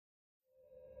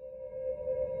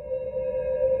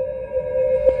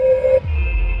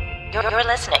You're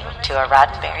listening to a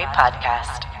Roddenberry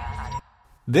podcast.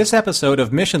 This episode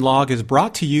of Mission Log is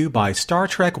brought to you by Star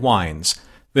Trek Wines.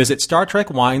 Visit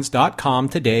StarTrekWines.com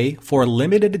today for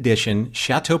limited edition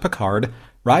Chateau Picard,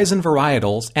 Raisin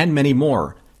Varietals, and many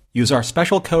more. Use our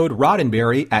special code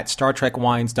Roddenberry at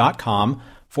StarTrekWines.com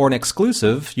for an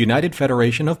exclusive United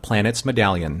Federation of Planets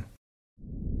medallion.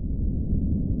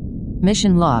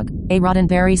 Mission Log, a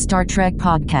Roddenberry Star Trek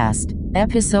podcast,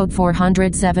 episode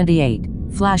 478,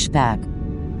 Flashback.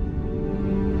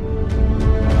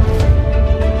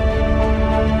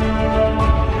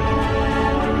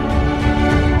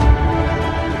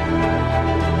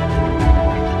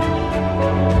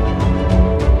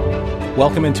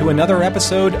 Welcome into another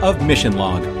episode of Mission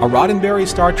Log, a Roddenberry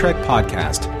Star Trek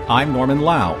podcast. I'm Norman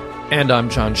Lau. And I'm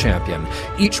John Champion.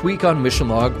 Each week on Mission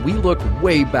Log, we look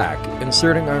way back,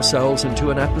 inserting ourselves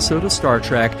into an episode of Star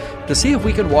Trek to see if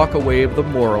we can walk away with a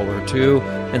moral or two,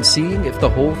 and seeing if the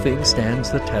whole thing stands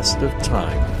the test of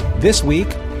time. This week,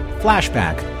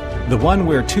 Flashback, the one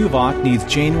where Tuvok needs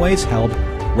Janeway's help,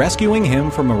 rescuing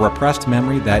him from a repressed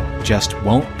memory that just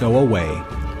won't go away.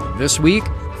 This week,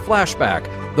 Flashback,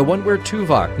 the one where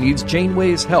Tuvok needs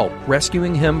Janeway's help,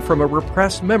 rescuing him from a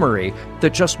repressed memory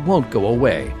that just won't go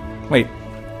away. Wait,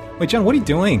 John, what are you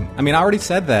doing? I mean, I already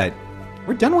said that.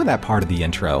 We're done with that part of the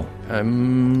intro.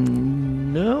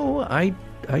 No, I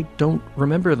don't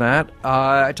remember that.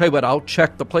 I tell you what, I'll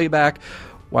check the playback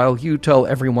while you tell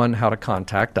everyone how to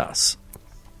contact us.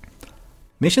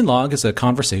 Mission Log is a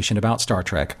conversation about Star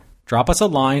Trek. Drop us a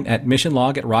line at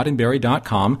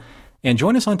missionlog@roddenberry.com and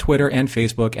join us on Twitter and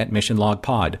Facebook at Mission Log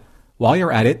Pod. While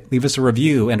you're at it, leave us a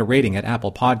review and a rating at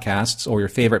Apple Podcasts or your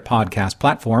favorite podcast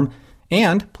platform.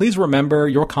 And please remember,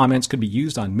 your comments could be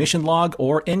used on Mission Log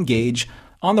or Engage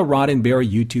on the Roddenberry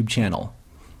YouTube channel.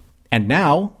 And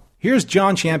now, here's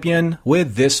John Champion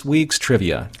with this week's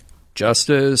trivia. Just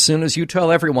as soon as you tell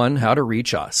everyone how to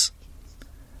reach us.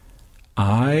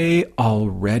 I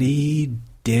already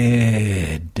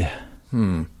did.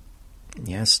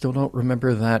 Yeah, still don't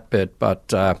remember that bit,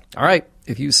 but all right,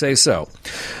 if you say so.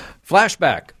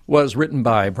 Flashback was written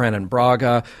by Brannon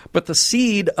Braga, but the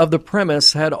seed of the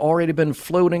premise had already been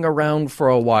floating around for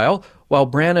a while. While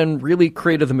Brannon really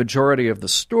created the majority of the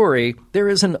story, there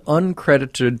is an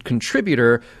uncredited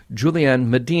contributor, Julianne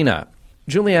Medina.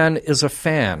 Julianne is a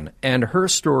fan, and her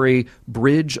story,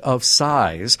 Bridge of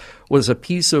Sighs, was a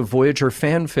piece of Voyager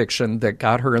fan fiction that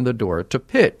got her in the door to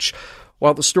pitch.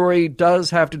 While the story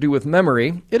does have to do with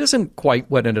memory, it isn't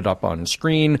quite what ended up on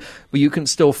screen, but you can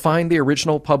still find the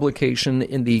original publication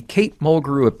in the Kate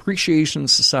Mulgrew Appreciation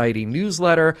Society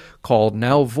newsletter called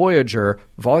Now Voyager,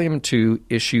 Volume 2,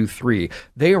 Issue 3.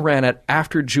 They ran it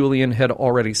after Julian had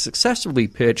already successfully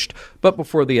pitched, but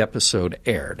before the episode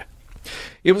aired.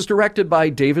 It was directed by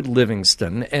David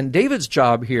Livingston, and David's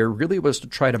job here really was to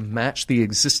try to match the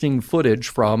existing footage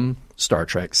from Star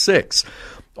Trek VI.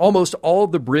 Almost all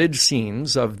the bridge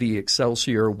scenes of the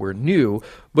Excelsior were new,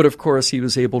 but of course he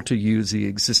was able to use the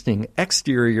existing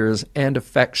exteriors and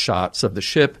effect shots of the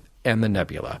ship and the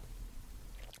nebula.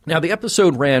 Now, the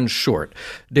episode ran short.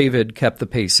 David kept the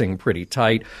pacing pretty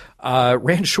tight.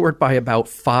 Ran short by about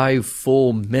 5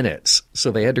 full minutes,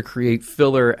 so they had to create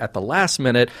filler at the last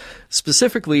minute.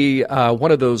 Specifically,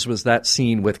 one of those was that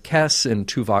scene with Kes in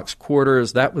Tuvok's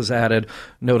quarters. That was added.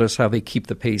 Notice how they keep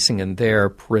the pacing in there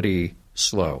pretty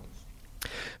slow.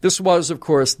 This was, of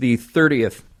course, the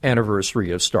 30th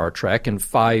anniversary of Star Trek and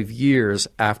 5 years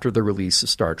after the release of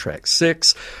Star Trek VI.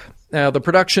 Now, the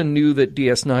production knew that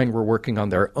DS9 were working on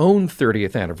their own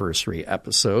 30th anniversary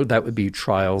episode. That would be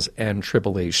Trials and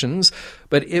Tribulations.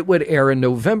 But it would air in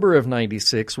November of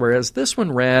 96, whereas this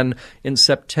one ran in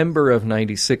September of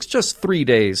 96, just 3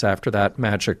 days after that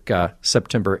magic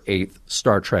September 8th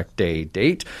Star Trek Day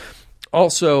date.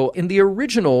 Also, in the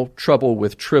original Trouble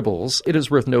with Tribbles, it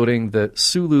is worth noting that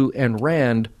Sulu and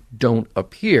Rand don't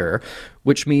appear,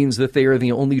 which means that they are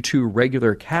the only 2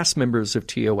 regular cast members of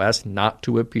TOS not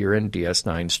to appear in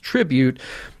DS9's tribute,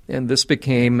 and this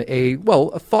became a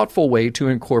thoughtful way to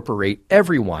incorporate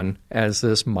everyone as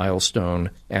this milestone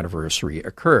anniversary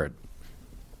occurred.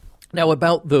 Now,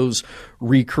 about those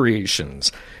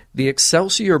recreations. The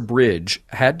Excelsior Bridge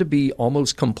had to be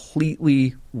almost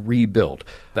completely rebuilt.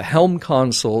 The helm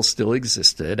console still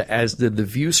existed, as did the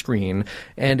view screen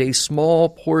and a small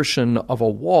portion of a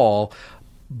wall,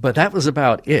 but that was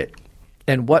about it.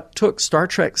 And what took Star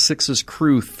Trek VI's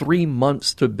crew 3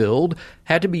 months to build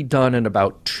had to be done in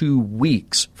about 2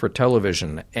 weeks for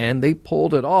television, and they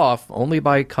pulled it off only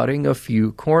by cutting a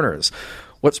few corners.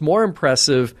 What's more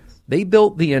impressive, They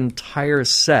built the entire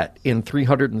set in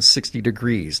 360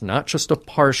 degrees, not just a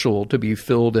partial to be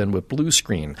filled in with blue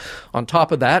screen. On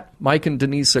top of that, Mike and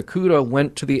Denise Okuda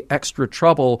went to the extra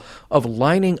trouble of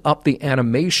lining up the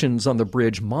animations on the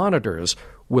bridge monitors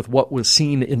with what was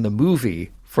seen in the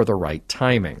movie for the right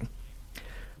timing.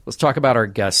 Let's talk about our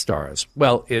guest stars.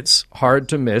 Well, it's hard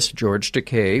to miss George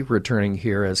Takei returning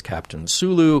here as Captain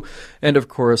Sulu, and of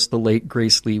course the late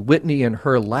Grace Lee Whitney in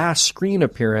her last screen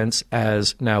appearance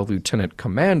as now Lieutenant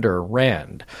Commander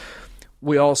Rand.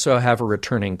 We also have a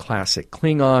returning classic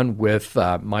Klingon with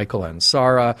Michael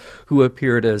Ansara, who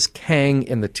appeared as Kang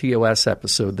in the TOS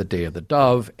episode The Day of the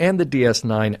Dove and the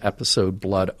DS9 episode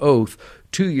Blood Oath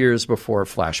 2 years before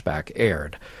Flashback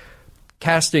aired.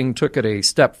 Casting took it a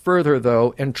step further,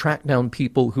 though, and tracked down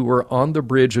people who were on the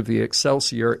bridge of the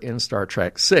Excelsior in Star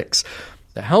Trek VI.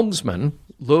 The helmsman,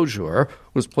 Lojur,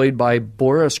 was played by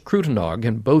Boris Krutenog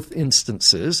in both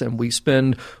instances, and we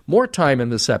spend more time in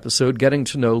this episode getting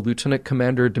to know Lieutenant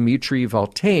Commander Dmitry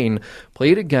Valtain,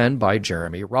 played again by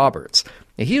Jeremy Roberts.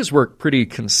 Now, he has worked pretty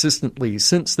consistently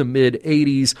since the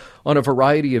mid-'80s on a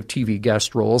variety of TV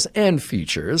guest roles and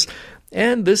features.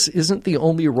 And this isn't the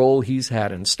only role he's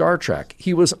had in Star Trek.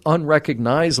 He was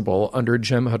unrecognizable under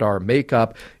Jem'Hadar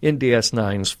makeup in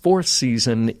DS9's 4th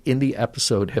season in the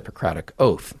episode Hippocratic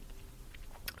Oath.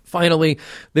 Finally,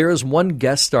 there is one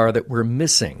guest star that we're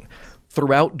missing.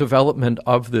 Throughout development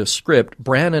of this script,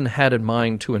 Brannon had in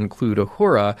mind to include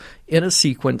Uhura in a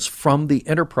sequence from the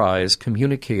Enterprise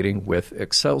communicating with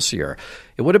Excelsior.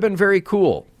 It would have been very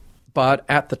cool. But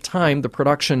at the time, the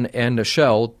production and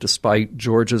Nichelle, despite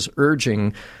George's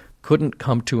urging, couldn't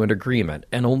come to an agreement.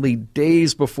 And only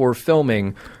days before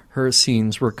filming, her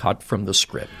scenes were cut from the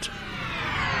script.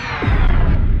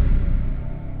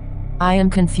 I am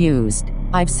confused.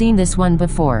 I've seen this one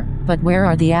before, but where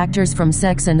are the actors from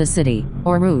Sex and the City,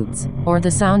 or Roots, or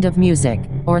The Sound of Music,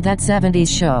 or That 70s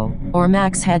Show, or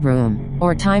Max Headroom,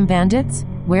 or Time Bandits?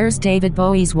 Where's David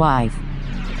Bowie's wife?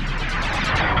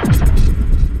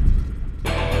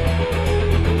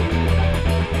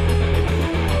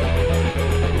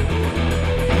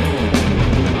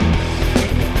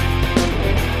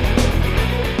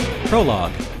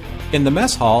 Prologue. In the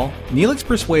mess hall, Neelix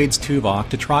persuades Tuvok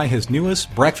to try his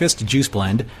newest breakfast juice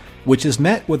blend, which is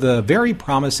met with a very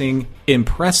promising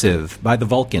 "impressive" by the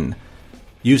Vulcan.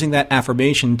 Using that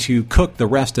affirmation to cook the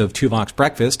rest of Tuvok's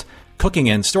breakfast, cooking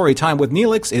and story time with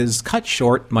Neelix is cut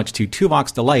short, much to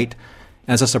Tuvok's delight,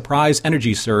 as a surprise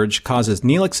energy surge causes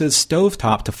Neelix's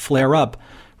stovetop to flare up,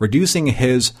 reducing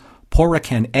his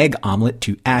Poracan egg omelet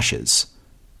to ashes.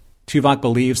 Tuvok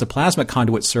believes the plasma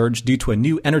conduit surge due to a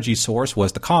new energy source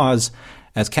was the cause,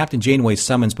 as Captain Janeway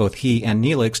summons both he and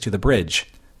Neelix to the bridge.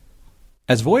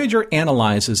 As Voyager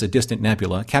analyzes a distant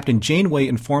nebula, Captain Janeway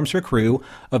informs her crew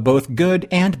of both good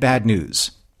and bad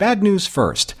news. Bad news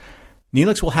first.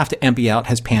 Neelix will have to empty out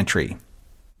his pantry.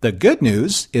 The good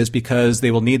news is because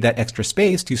they will need that extra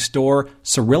space to store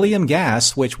ceruleum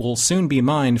gas, which will soon be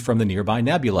mined from the nearby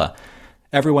nebula.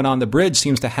 Everyone on the bridge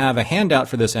seems to have a handout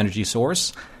for this energy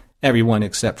source. Everyone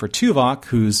except for Tuvok,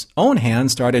 whose own hand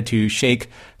started to shake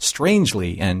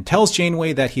strangely, and tells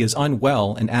Janeway that he is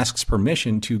unwell and asks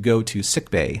permission to go to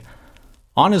sickbay.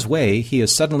 On his way, he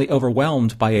is suddenly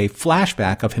overwhelmed by a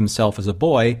flashback of himself as a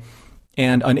boy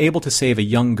and unable to save a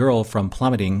young girl from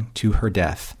plummeting to her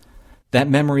death. That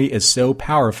memory is so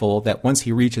powerful that once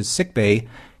he reaches sickbay,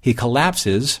 he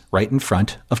collapses right in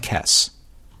front of Kes.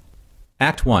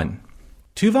 Act 1.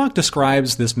 Tuvok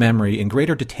describes this memory in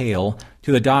greater detail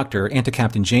to the Doctor and to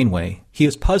Captain Janeway. He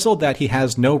is puzzled that he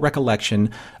has no recollection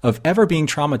of ever being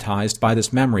traumatized by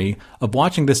this memory of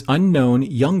watching this unknown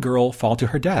young girl fall to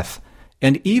her death.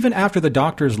 And even after the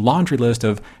Doctor's laundry list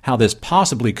of how this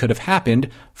possibly could have happened,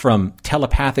 from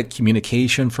telepathic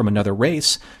communication from another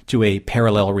race to a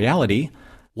parallel reality,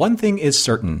 one thing is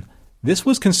certain. This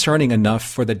was concerning enough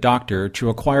for the Doctor to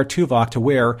require Tuvok to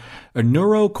wear a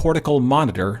neurocortical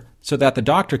monitor so that the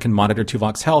Doctor can monitor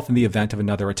Tuvok's health in the event of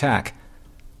another attack.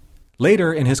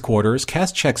 Later, in his quarters,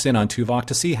 Kes checks in on Tuvok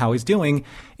to see how he's doing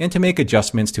and to make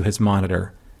adjustments to his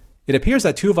monitor. It appears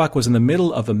that Tuvok was in the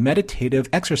middle of a meditative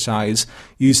exercise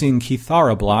using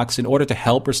Kithara blocks in order to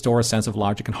help restore a sense of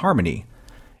logic and harmony.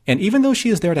 And even though she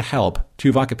is there to help,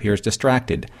 Tuvok appears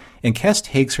distracted, and Kes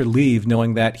takes her leave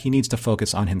knowing that he needs to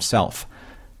focus on himself.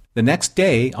 The next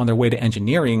day, on their way to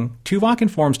engineering, Tuvok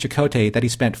informs Chakotay that he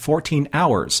spent 14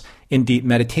 hours in deep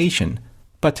meditation,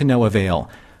 but to no avail.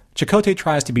 Chakotay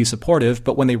tries to be supportive,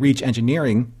 but when they reach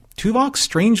engineering, Tuvok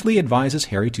strangely advises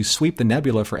Harry to sweep the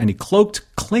nebula for any cloaked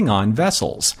Klingon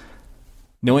vessels.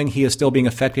 Knowing he is still being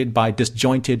affected by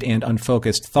disjointed and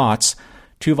unfocused thoughts,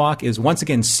 Tuvok is once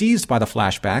again seized by the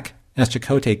flashback as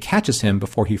Chakotay catches him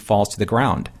before he falls to the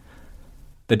ground.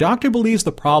 The Doctor believes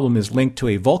the problem is linked to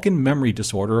a Vulcan memory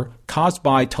disorder caused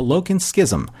by Talokan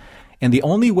schism, and the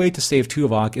only way to save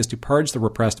Tuvok is to purge the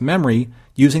repressed memory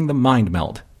using the mind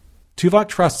meld. Tuvok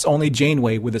trusts only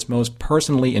Janeway with this most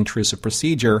personally intrusive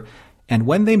procedure, and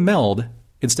when they meld,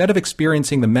 instead of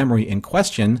experiencing the memory in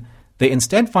question, they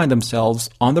instead find themselves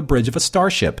on the bridge of a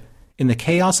starship in the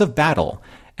chaos of battle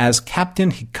as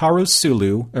Captain Hikaru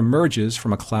Sulu emerges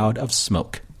from a cloud of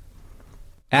smoke.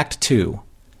 Act 2.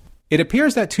 It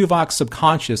appears that Tuvok's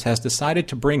subconscious has decided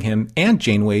to bring him and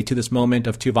Janeway to this moment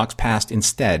of Tuvok's past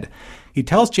instead. He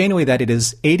tells Janeway that it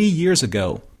is 80 years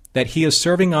ago, that he is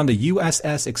serving on the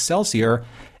USS Excelsior,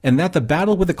 and that the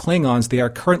battle with the Klingons they are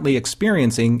currently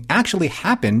experiencing actually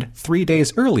happened 3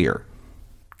 days earlier.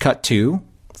 Cut to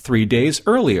 3 days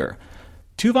earlier.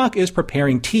 Tuvok is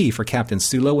preparing tea for Captain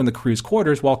Sulu in the crew's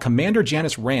quarters while Commander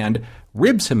Janice Rand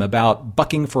ribs him about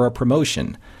bucking for a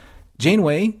promotion.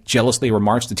 Janeway jealously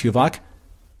remarks to Tuvok,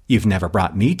 "You've never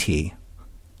brought me tea."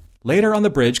 Later on the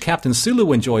bridge, Captain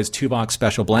Sulu enjoys Tuvok's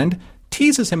special blend,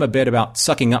 teases him a bit about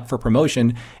sucking up for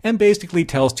promotion, and basically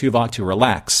tells Tuvok to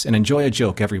relax and enjoy a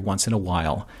joke every once in a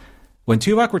while. When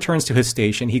Tuvok returns to his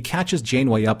station, he catches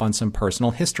Janeway up on some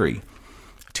personal history.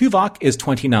 Tuvok is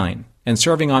 29 and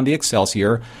serving on the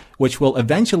Excelsior, which will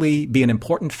eventually be an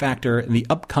important factor in the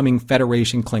upcoming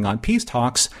Federation Klingon peace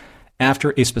talks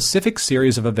after a specific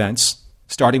series of events,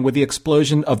 starting with the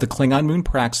explosion of the Klingon moon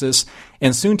Praxis,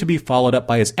 and soon to be followed up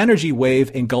by his energy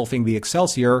wave engulfing the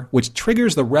Excelsior, which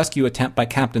triggers the rescue attempt by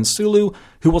Captain Sulu,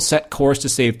 who will set course to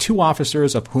save two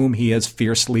officers of whom he is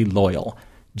fiercely loyal,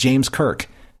 James Kirk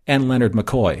and Leonard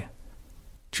McCoy.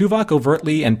 Tuvok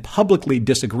overtly and publicly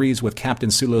disagrees with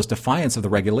Captain Sulu's defiance of the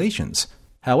regulations.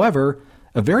 However,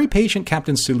 a very patient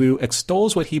Captain Sulu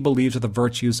extols what he believes are the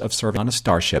virtues of serving on a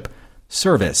starship: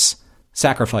 service,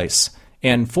 sacrifice,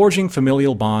 and forging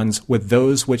familial bonds with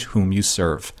those with whom you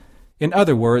serve. In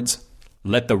other words,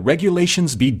 let the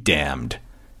regulations be damned.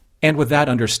 And with that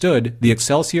understood, the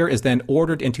Excelsior is then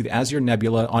ordered into the Azure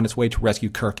Nebula on its way to rescue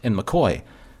Kirk and McCoy.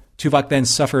 Tuvok then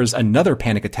suffers another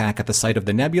panic attack at the sight of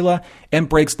the nebula and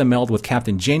breaks the meld with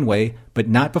Captain Janeway, but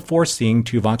not before seeing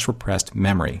Tuvok's repressed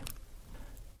memory.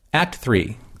 Act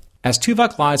 3. As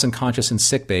Tuvok lies unconscious in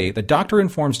sickbay, the Doctor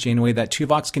informs Janeway that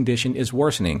Tuvok's condition is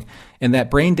worsening, and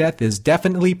that brain death is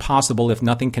definitely possible if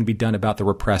nothing can be done about the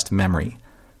repressed memory.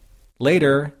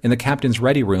 Later, in the Captain's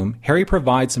ready room, Harry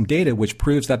provides some data which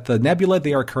proves that the nebula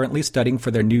they are currently studying for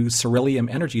their new Ceruleum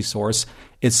energy source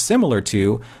is similar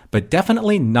to, but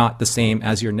definitely not the same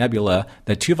Azure Nebula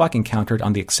that Tuvok encountered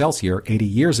on the Excelsior 80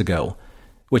 years ago,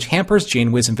 which hampers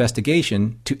Janeway's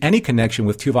investigation to any connection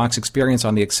with Tuvok's experience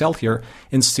on the Excelsior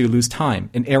in Sulu's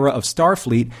time, an era of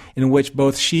Starfleet in which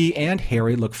both she and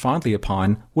Harry look fondly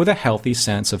upon with a healthy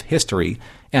sense of history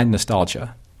and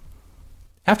nostalgia.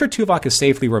 After Tuvok is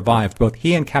safely revived, both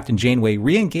he and Captain Janeway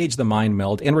re-engage the mind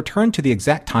meld and return to the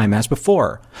exact time as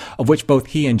before, of which both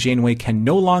he and Janeway can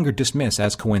no longer dismiss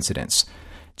as coincidence.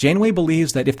 Janeway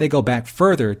believes that if they go back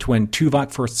further to when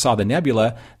Tuvok first saw the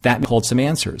nebula, that may hold some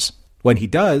answers. When he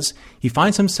does, he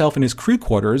finds himself in his crew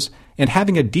quarters and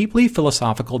having a deeply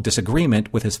philosophical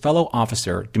disagreement with his fellow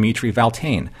officer, Dimitri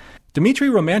Valtain. Dimitri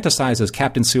romanticizes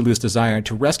Captain Sulu's desire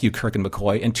to rescue Kirk and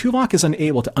McCoy, and Tuvok is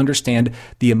unable to understand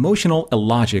the emotional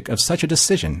illogic of such a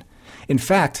decision. In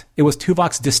fact, it was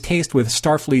Tuvok's distaste with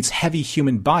Starfleet's heavy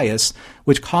human bias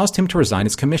which caused him to resign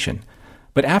his commission.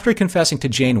 But after confessing to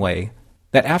Janeway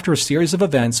that after a series of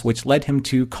events which led him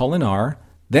to Kholinar,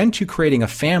 then to creating a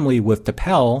family with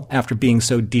T'Pel after being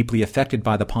so deeply affected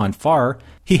by the Pon farr,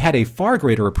 he had a far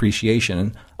greater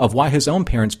appreciation of why his own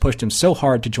parents pushed him so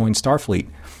hard to join Starfleet,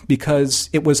 because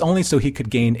it was only so he could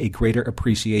gain a greater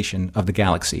appreciation of the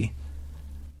galaxy.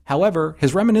 However,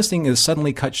 his reminiscing is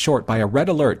suddenly cut short by a red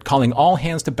alert calling all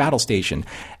hands to battle station,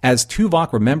 as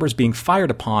Tuvok remembers being fired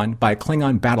upon by a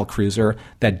Klingon battlecruiser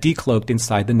that decloaked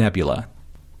inside the nebula.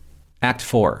 Act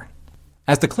 4.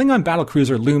 As the Klingon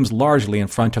battlecruiser looms largely in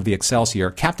front of the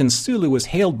Excelsior, Captain Sulu is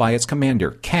hailed by its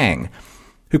commander, Kang,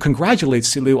 who congratulates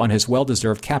Sulu on his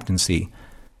well-deserved captaincy.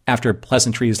 After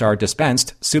pleasantries are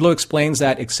dispensed, Sulu explains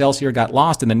that Excelsior got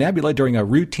lost in the nebula during a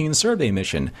routine survey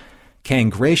mission. Kang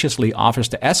graciously offers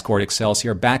to escort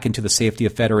Excelsior back into the safety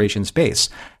of Federation space.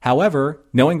 However,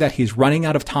 knowing that he's running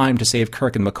out of time to save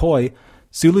Kirk and McCoy,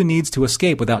 Sulu needs to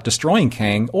escape without destroying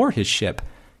Kang or his ship.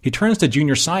 He turns to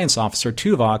Junior Science Officer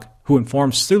Tuvok, who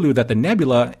informs Sulu that the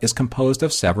nebula is composed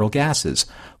of several gases,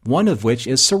 one of which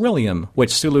is Ceruleum,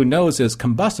 which Sulu knows is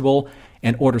combustible,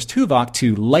 and orders Tuvok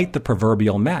to light the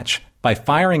proverbial match by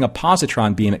firing a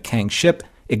positron beam at Kang's ship,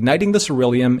 igniting the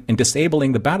ceruleum and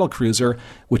disabling the battlecruiser,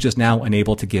 which is now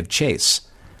unable to give chase.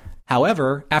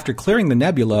 However, after clearing the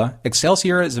nebula,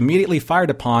 Excelsior is immediately fired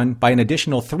upon by an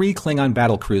additional 3 Klingon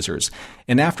battlecruisers,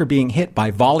 and after being hit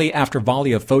by volley after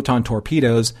volley of photon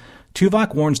torpedoes,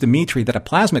 Tuvok warns Dmitri that a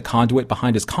plasma conduit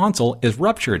behind his console is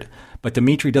ruptured, but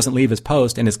Dmitri doesn't leave his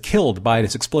post and is killed by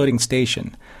his exploding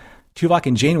station. Tuvok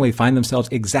and Janeway find themselves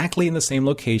exactly in the same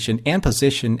location and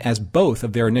position as both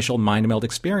of their initial mind meld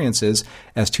experiences,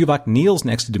 as Tuvok kneels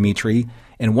next to Dmitri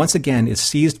and once again is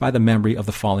seized by the memory of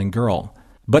the falling girl.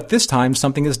 But this time,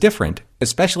 something is different,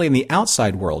 especially in the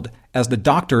outside world, as the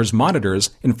doctor's monitors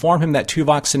inform him that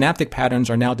Tuvok's synaptic patterns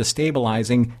are now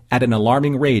destabilizing at an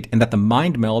alarming rate and that the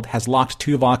mind meld has locked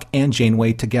Tuvok and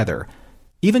Janeway together.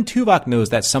 Even Tuvok knows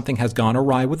that something has gone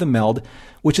awry with the meld,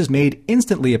 which is made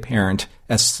instantly apparent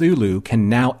as Sulu can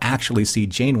now actually see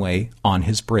Janeway on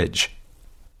his bridge.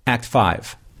 Act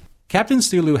 5. Captain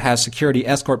Sulu has security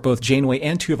escort both Janeway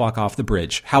and Tuvok off the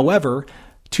bridge. However,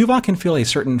 Tuvok can feel a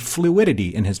certain fluidity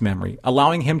in his memory,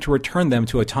 allowing him to return them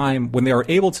to a time when they are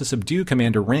able to subdue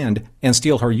Commander Rand and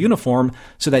steal her uniform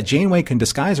so that Janeway can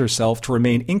disguise herself to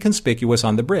remain inconspicuous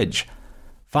on the bridge.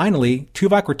 Finally,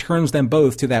 Tuvok returns them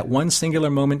both to that one singular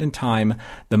moment in time,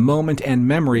 the moment and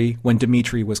memory when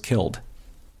Dmitri was killed.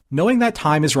 Knowing that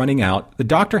time is running out, the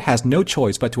Doctor has no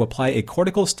choice but to apply a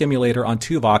cortical stimulator on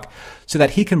Tuvok so that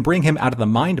he can bring him out of the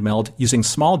mind meld using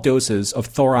small doses of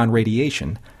thoron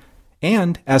radiation.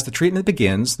 And, as the treatment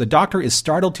begins, the Doctor is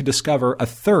startled to discover a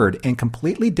third and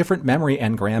completely different memory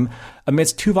engram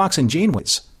amidst Tuvok's and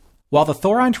Janeway's. While the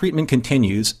thoron treatment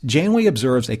continues, Janeway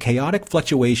observes a chaotic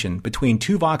fluctuation between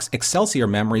Tuvok's Excelsior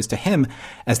memories to him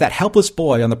as that helpless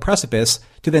boy on the precipice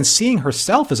to then seeing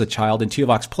herself as a child in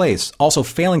Tuvok's place, also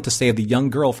failing to save the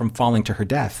young girl from falling to her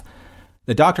death.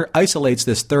 The Doctor isolates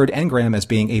this third engram as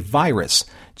being a virus,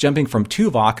 jumping from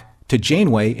Tuvok to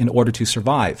Janeway in order to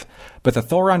survive. But the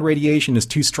thoron radiation is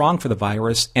too strong for the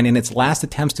virus, and in its last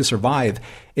attempts to survive,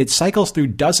 it cycles through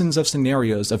dozens of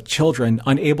scenarios of children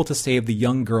unable to save the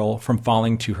young girl from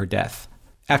falling to her death.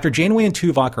 After Janeway and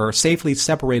Tuvok are safely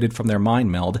separated from their mind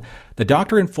meld, the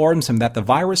Doctor informs him that the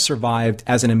virus survived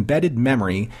as an embedded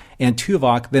memory, and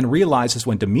Tuvok then realizes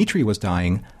when Dmitri was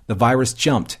dying, the virus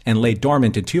jumped and lay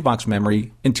dormant in Tuvok's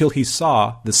memory until he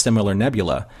saw the similar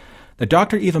nebula. The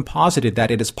Doctor even posited that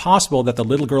it is possible that the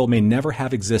little girl may never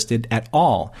have existed at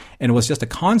all and was just a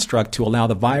construct to allow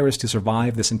the virus to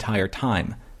survive this entire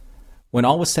time. When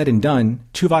all was said and done,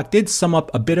 Tuvok did sum up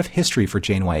a bit of history for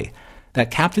Janeway, that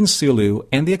Captain Sulu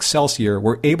and the Excelsior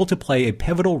were able to play a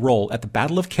pivotal role at the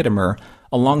Battle of Khitomer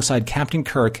alongside Captain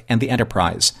Kirk and the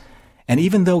Enterprise. And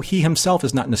even though he himself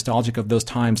is not nostalgic of those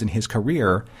times in his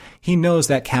career, he knows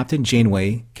that Captain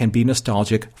Janeway can be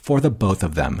nostalgic for the both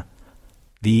of them.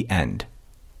 The end.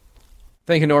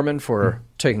 Thank you, Norman, for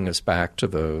taking us back to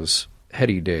those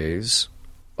heady days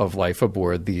of life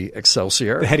aboard the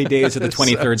Excelsior. The heady days of the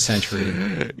 23rd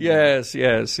century. Yes.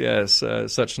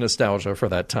 Such nostalgia for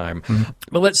that time. Mm-hmm.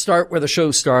 But let's start where the show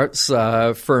starts,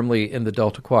 firmly in the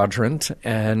Delta Quadrant.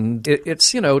 And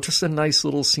it's, just a nice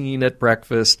little scene at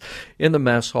breakfast in the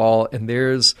mess hall. And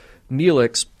there's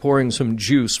Neelix pouring some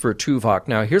juice for Tuvok.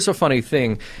 Now, here's a funny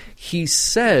thing. He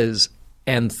says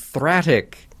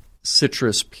anthratic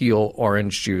citrus peel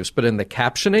orange juice, but in the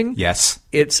captioning, yes,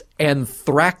 it's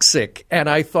anthraxic. And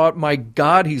I thought, my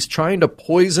God, he's trying to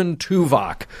poison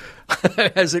Tuvok.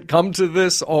 Has it come to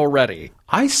this already?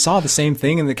 I saw the same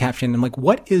thing in the caption. I'm like,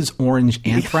 what is orange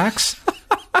anthrax?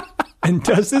 And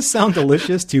does this sound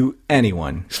delicious to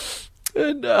anyone?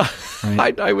 And,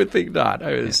 right. I would think not.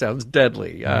 It sounds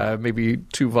deadly. Maybe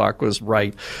Tuvok was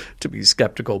right to be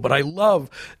skeptical. But I love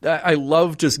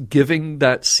just giving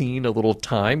that scene a little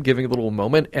time, giving a little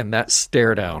moment, and that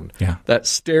stare down. Yeah. That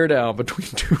stare down between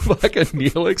Tuvok and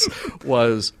Neelix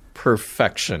was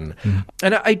perfection. Mm-hmm.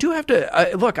 And I do have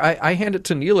to look. I hand it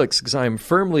to Neelix because I'm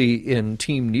firmly in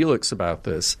Team Neelix about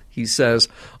this. He says,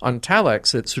 on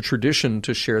Talax, it's a tradition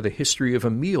to share the history of a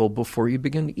meal before you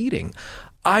begin eating.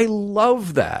 I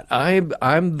love that.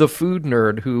 I'm the food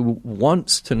nerd who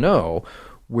wants to know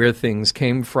where things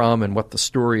came from and what the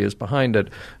story is behind it.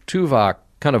 Tuvok,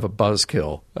 kind of a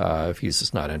buzzkill if he's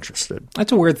just not interested.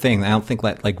 That's a weird thing. I don't think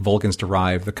that Vulcans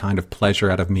derive the kind of pleasure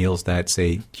out of meals that,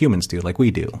 say, humans do, like we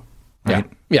do. Right?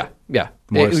 Yeah.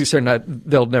 At least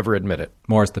they'll never admit it.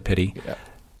 More's the pity. Yeah.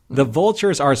 The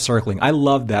vultures are circling. I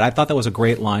love that. I thought that was a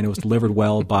great line. It was delivered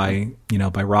well by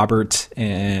Robert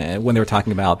when they were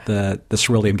talking about the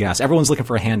ceruleum gas. Everyone's looking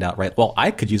for a handout, right? Well,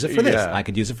 I could use it for this. Yeah. I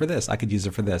could use it for this. I could use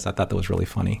it for this. I thought that was really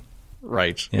funny.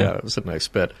 Right. Yeah, it was a nice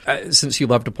bit. Since you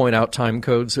love to point out time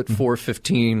codes at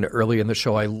 4:15 early in the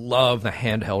show, I love the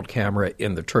handheld camera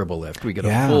in the turbolift. We get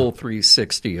a full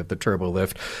 360 of the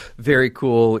turbolift. Very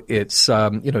cool. It's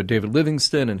David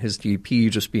Livingston and his DP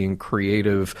just being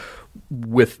creative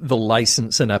with the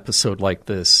license an episode like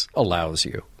this allows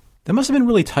you. That must have been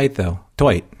really tight, though.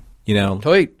 Tight.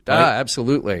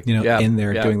 Absolutely. In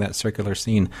there doing that circular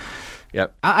scene.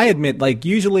 Yep. I admit, like,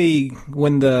 usually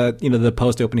when the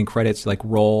post-opening credits, like,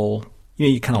 roll,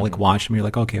 you kind of, like, watch them. You're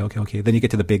like, okay. Then you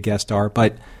get to the big guest star.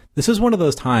 But this is one of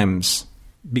those times,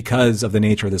 because of the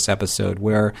nature of this episode,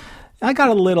 where I got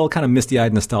a little kind of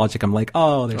misty-eyed nostalgic. I'm like,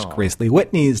 there's Grace Lee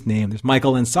Whitney's name. There's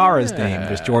Michael Ansara's name.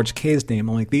 There's George Kay's name.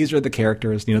 I'm like, these are the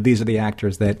characters, these are the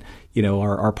actors that,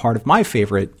 are part of my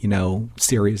favorite,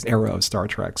 series era of Star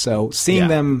Trek. So seeing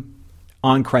them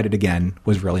on credit again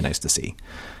was really nice to see.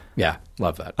 Yeah,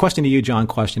 love that. Question to you, John.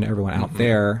 Question to everyone out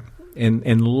there.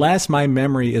 Unless my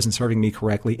memory isn't serving me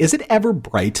correctly, is it ever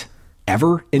bright?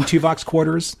 Ever in Tuvok's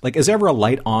quarters? Like, is there ever a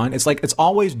light on? It's like it's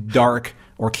always dark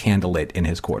or candlelit in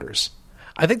his quarters.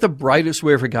 I think the brightest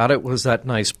we ever got it was that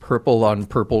nice purple on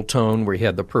purple tone where he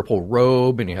had the purple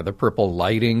robe and he had the purple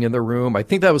lighting in the room. I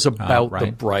think that was about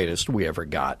the brightest we ever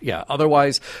got. Yeah.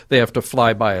 Otherwise, they have to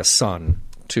fly by a sun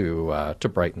to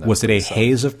brighten that. Was it a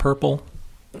haze of purple?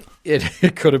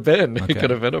 It could have been. Okay. It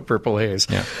could have been a purple haze.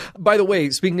 Yeah. By the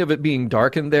way, speaking of it being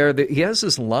dark in there, he has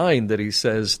this line that he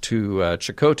says to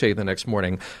Chakotay the next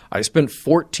morning, I spent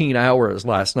 14 hours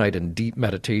last night in deep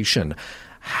meditation.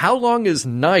 How long is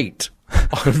night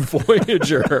on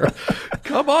Voyager?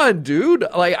 Come on, dude.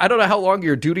 Like, I don't know how long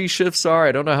your duty shifts are.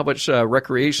 I don't know how much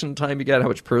recreation time you get, how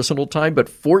much personal time, but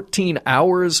 14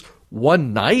 hours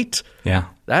one night? Yeah.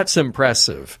 That's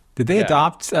impressive. Did they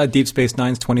adopt Deep Space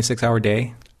Nine's 26-hour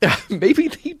day? Maybe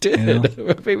they did.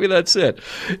 Yeah. Maybe that's it.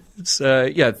 It's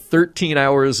 13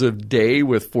 hours of day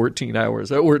with 14 hours.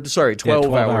 12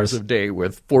 hours of day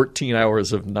with 14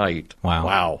 hours of night.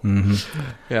 Wow. Mm-hmm.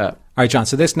 Yeah. All right, John.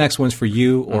 So this next one's for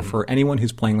you or for anyone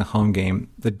who's playing the home game.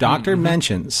 The Doctor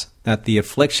mentions that the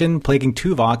affliction plaguing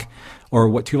Tuvok, or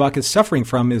what Tuvok is suffering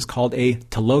from, is called a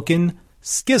Talokan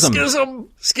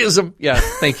Schism. Yeah,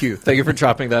 thank you. Thank you for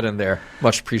dropping that in there.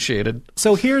 Much appreciated.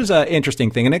 So here's an interesting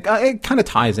thing, and it kind of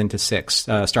ties into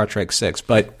Star Trek 6,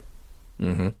 but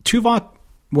Tuvok,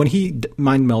 when he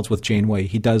mind melds with Janeway,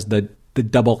 he does the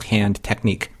double hand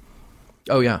technique.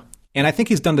 Oh, yeah. And I think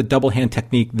he's done the double hand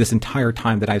technique this entire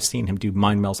time that I've seen him do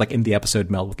mind melds, like in the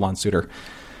episode Meld with Lon Suter.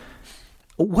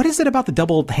 What is it about the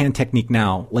double hand technique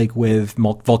now, like with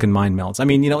Vulcan mind melds? I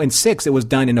mean, in 6, it was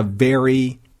done in a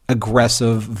very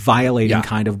aggressive, violating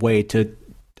kind of way to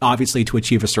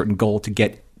achieve a certain goal,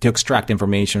 to extract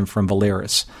information from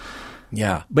Valeris.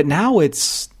 Yeah. But now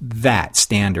it's that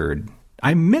standard.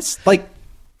 I miss,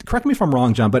 correct me if I'm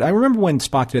wrong, John, but I remember when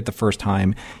Spock did it the first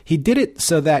time, he did it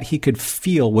so that he could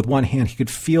feel, with one hand, he could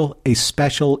feel a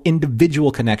special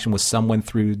individual connection with someone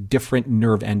through different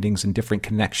nerve endings and different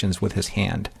connections with his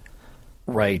hand.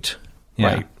 Right. Yeah.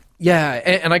 Right. Yeah.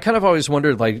 And I kind of always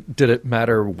wondered, did it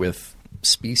matter with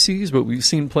species? But we've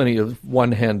seen plenty of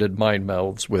one-handed mind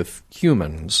melds with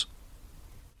humans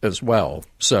as well.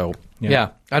 So, yeah.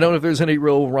 I don't know if there's any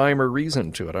real rhyme or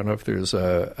reason to it. I don't know if there's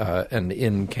an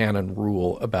in-canon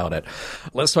rule about it.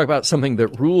 Let's talk about something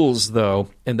that rules, though,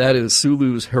 and that is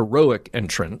Sulu's heroic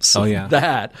entrance. Oh,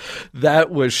 yeah.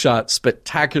 That was shot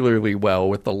spectacularly well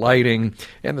with the lighting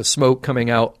and the smoke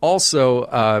coming out.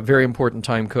 Also, very important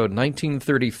time code,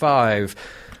 1935,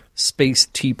 Space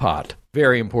Teapot.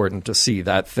 Very important to see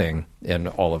that thing in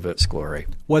all of its glory.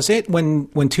 Was it when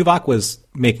Tuvok was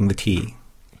making the tea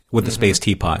with the Space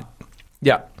Teapot?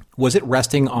 Yeah. Was it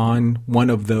resting on one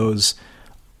of those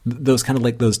kind of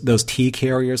like those tea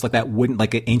carriers, like that wooden,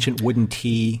 like an ancient wooden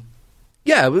tea?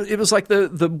 Yeah, it was like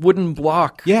the wooden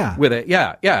block with it.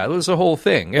 Yeah, it was a whole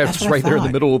thing. Yeah, it was right there in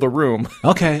the middle of the room.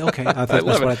 Okay. That's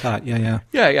what I thought. Yeah.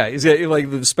 Yeah. Is it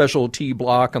like the special tea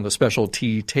block on the special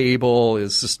tea table?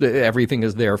 Is just, everything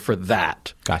is there for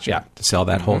that. Gotcha. Yeah. To sell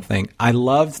that whole thing. I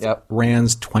loved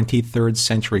Rand's 23rd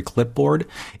century clipboard.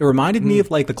 It reminded me of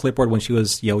like the clipboard when she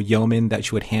was yeoman that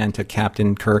she would hand to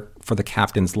Captain Kirk for the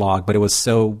captain's log, but it was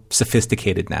so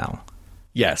sophisticated now.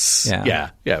 Yes.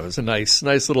 Yeah. It was a nice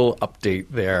little update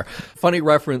there. Funny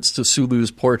reference to Sulu's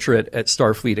portrait at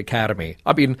Starfleet Academy.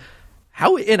 I mean,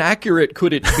 how inaccurate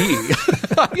could it be?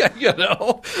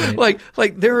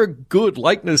 Like there are good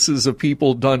likenesses of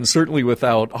people done certainly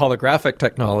without holographic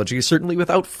technology, certainly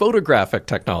without photographic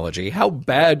technology. How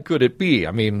bad could it be?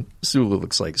 I mean, Sulu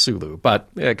looks like Sulu, but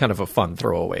kind of a fun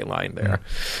throwaway line there.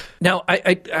 Now,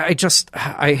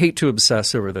 I hate to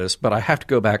obsess over this, but I have to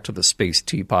go back to the Space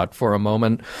Teapot for a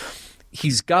moment.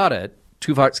 he's got it.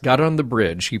 Tuvok's got it on the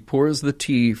bridge. He pours the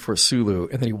tea for Sulu,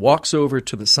 and then he walks over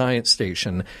to the science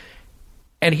station,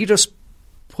 and he just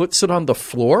puts it on the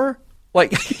floor.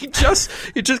 Like, it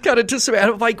just kind of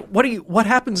I'm like, what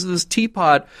happens to this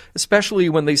teapot, especially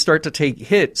when they start to take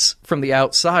hits from the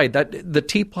outside? That the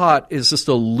teapot is just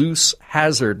a loose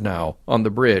hazard now on the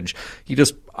bridge.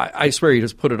 I swear he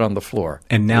just put it on the floor.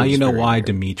 And now you know why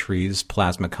Dimitri's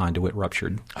plasma conduit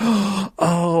ruptured.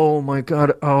 Oh my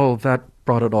God. Oh, that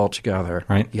brought it all together.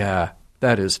 Right? Yeah,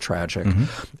 that is tragic.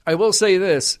 I will say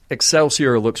this,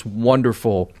 Excelsior looks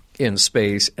wonderful in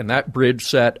space, and that bridge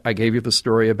set, I gave you the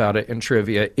story about it in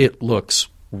trivia, it looks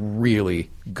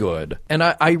really good. And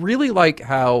I really like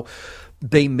how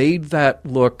they made that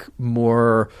look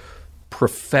more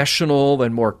professional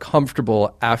and more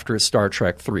comfortable after Star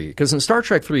Trek 3. Because in Star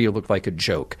Trek 3, it looked like a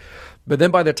joke. But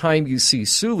then by the time you see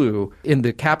Sulu in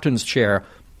the captain's chair,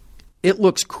 it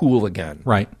looks cool again.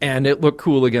 Right. And it looked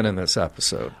cool again in this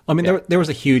episode. I mean, there was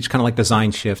a huge kind of like design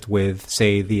shift with,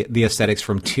 say, the aesthetics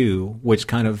from 2, which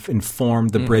kind of informed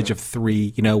the bridge of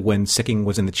 3, when Sicking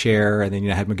was in the chair, and then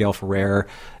had Miguel Ferrer,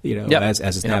 as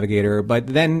his navigator. But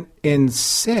then in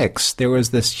 6, there was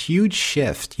this huge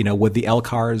shift, with the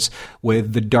L-cars,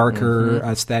 with the darker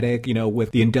aesthetic,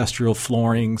 with the industrial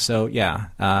flooring. So,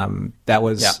 that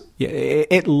was,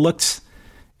 it looked...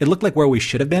 It looked like where we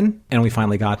should have been, and we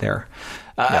finally got there.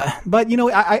 But,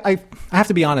 I have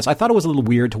to be honest. I thought it was a little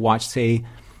weird to watch, say,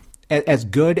 as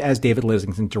good as David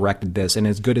Livingston directed this and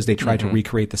as good as they tried to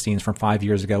recreate the scenes from 5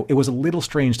 years ago, it was a little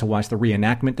strange to watch the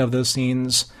reenactment of those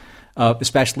scenes,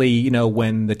 especially,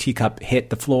 when the teacup hit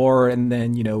the floor and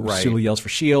then, Sulu yells for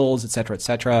shields, et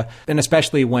cetera, and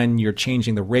especially when you're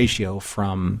changing the ratio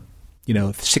from,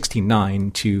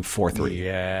 16:9 to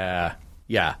 4:3.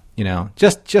 Yeah.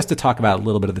 Just to talk about a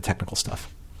little bit of the technical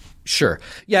stuff. Sure.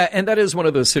 Yeah, and that is one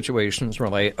of those situations where,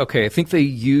 like, okay, I think they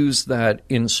use that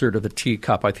insert of the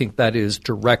teacup. I think that is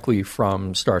directly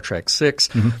from Star Trek 6.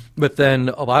 But then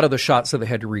a lot of the shots that they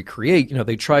had to recreate,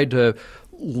 they tried to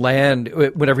land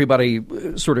when everybody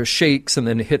sort of shakes and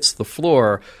then hits the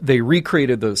floor. They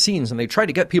recreated those scenes and they tried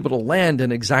to get people to land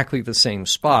in exactly the same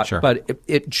spot. Sure. But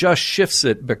it just shifts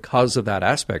it because of that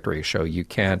aspect ratio. You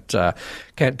can't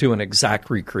do an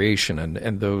exact recreation,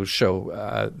 and those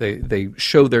show they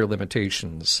show their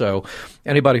limitations. So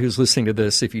anybody who's listening to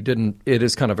this, if you didn't, it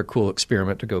is kind of a cool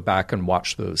experiment to go back and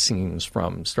watch those scenes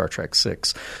from Star Trek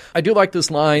 6. I do like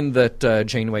this line that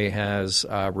Janeway has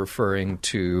referring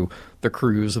to the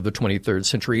crews of the 23rd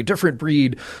century, a different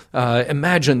breed.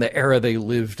 Imagine the era they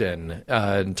lived in,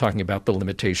 and talking about the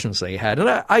limitations they had.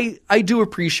 And I do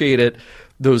appreciate it,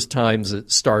 those times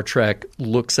that Star Trek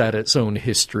looks at its own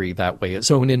history that way,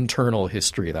 its own internal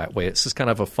history that way. It's just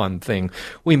kind of a fun thing.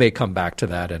 We may come back to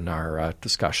that in our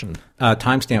discussion.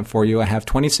 Timestamp for you. I have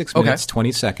 26 minutes,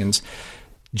 20 seconds.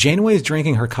 Janeway is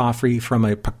drinking her coffee from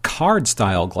a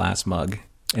Picard-style glass mug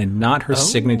and not her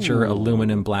signature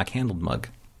aluminum black-handled mug.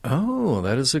 Oh,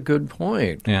 that is a good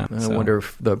point. Yeah, I wonder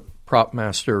if the prop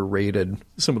master raided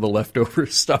some of the leftover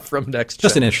stuff from Next Gen.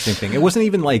 Just an interesting thing. It wasn't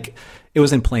even like it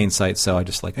was in plain sight, so I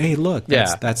just like, hey, look,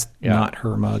 that's not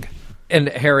her mug. And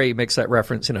Harry makes that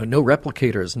reference, no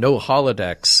replicators, no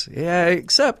holodecks. Yeah,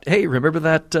 except, hey, remember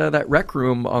that rec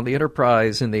room on the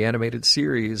Enterprise in the animated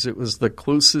series? It was the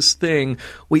closest thing.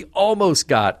 We almost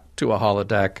got to a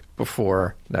holodeck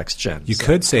before Next Gen. You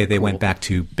could say they went back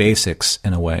to basics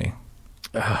in a way.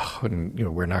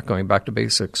 And, we're not going back to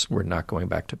basics. We're not going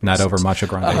back to basics. Not over Macho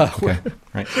Grande. Okay.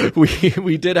 Right.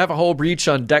 We did have a hull breach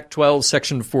on Deck 12,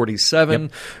 Section 47,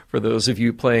 for those of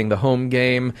you playing the home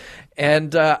game.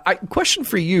 And question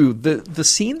for you, the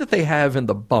scene that they have in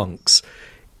the bunks,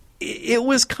 it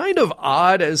was kind of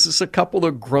odd as just a couple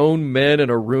of grown men in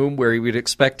a room where you would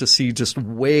expect to see just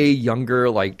way younger,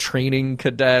 like, training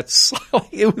cadets.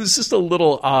 It was just a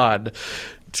little odd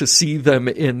to see them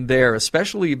in there,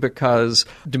 especially because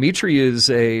Dimitri is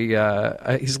he's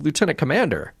a lieutenant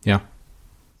commander. Yeah.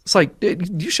 It's like,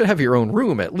 you should have your own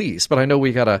room at least, but I know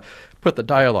we got to put the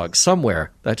dialogue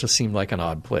somewhere. That just seemed like an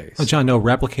odd place. Well, John, no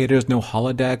replicators, no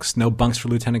holodecks, no bunks for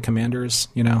lieutenant commanders,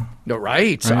 No,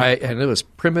 right. And it was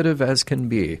primitive as can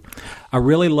be. I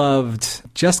really loved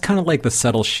just kind of like the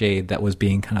subtle shade that was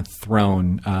being kind of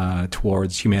thrown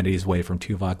towards humanity's way from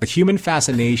Tuvok. The human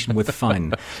fascination with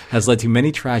fun has led to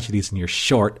many tragedies in your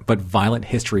short but violent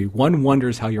history. One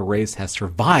wonders how your race has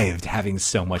survived having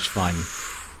so much fun.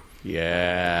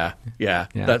 Yeah.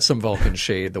 That's some Vulcan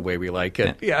shade, the way we like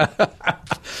it. Yeah.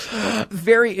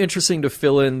 Very interesting to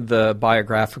fill in the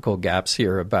biographical gaps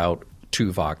here about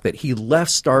Tuvok, that he left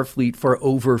Starfleet for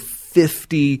over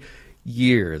 50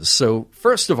 years. So,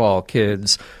 first of all,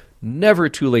 kids, never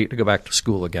too late to go back to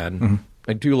school again. Mm-hmm.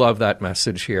 I do love that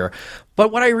message here.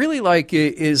 But what I really like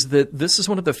is that this is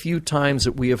one of the few times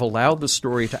that we have allowed the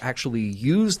story to actually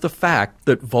use the fact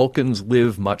that Vulcans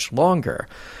live much longer.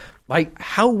 Like,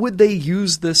 how would they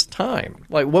use this time?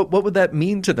 Like, what would that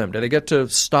mean to them? Do they get to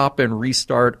stop and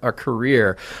restart a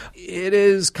career? It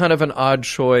is kind of an odd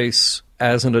choice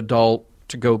as an adult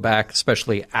to go back,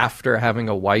 especially after having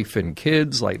a wife and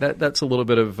kids. Like, that's a little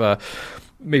bit of...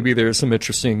 maybe there's some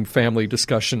interesting family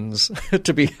discussions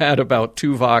to be had about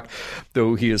Tuvok,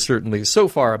 though he is certainly so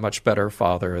far a much better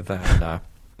father than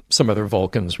some other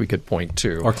Vulcans we could point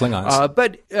to. Or Klingons.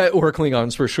 Or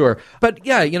Klingons, for sure. But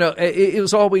yeah, it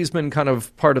has always been kind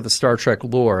of part of the Star Trek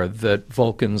lore that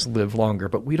Vulcans live longer,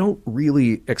 but we don't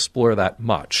really explore that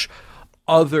much,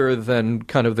 other than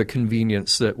kind of the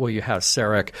convenience that, well, you have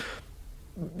Sarek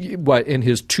in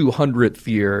his 200th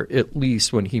year, at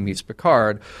least, when he meets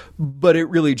Picard, but it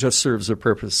really just serves the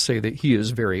purpose to say that he is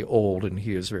very old and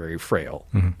he is very frail,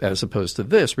 as opposed to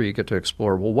this, where you get to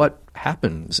explore, well, what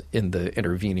happens in the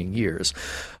intervening years?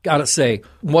 Gotta say,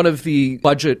 one of the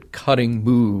budget-cutting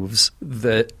moves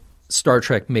that Star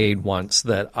Trek made once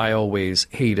that I always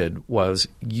hated was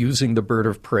using the bird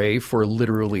of prey for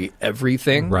literally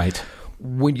everything. Right.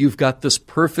 When you've got this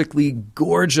perfectly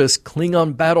gorgeous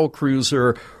Klingon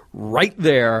battlecruiser right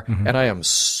there, and I am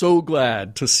so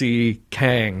glad to see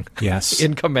Kang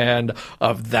in command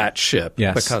of that ship,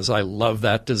 because I love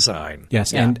that design.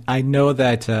 Yes, and I know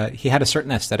that he had a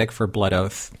certain aesthetic for Blood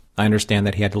Oath. I understand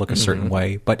that he had to look a certain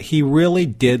way, but he really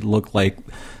did look like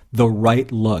the right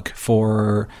look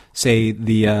for, say,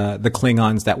 the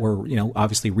Klingons that were,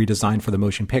 obviously redesigned for the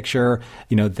motion picture,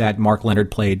 that Mark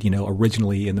Leonard played,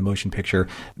 originally in the motion picture.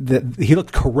 He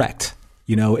looked correct,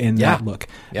 in that look,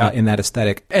 in that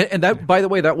aesthetic. And that, by the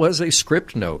way, that was a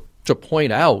script note to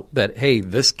point out that, hey,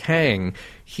 this Kang,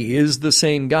 he is the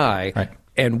same guy. Right.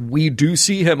 And we do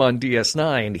see him on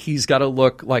DS9. He's got to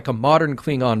look like a modern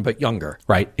Klingon, but younger.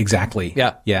 Right, exactly.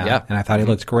 Yeah. And I thought he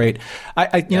looked great.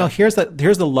 Here's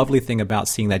the lovely thing about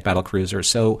seeing that battlecruiser.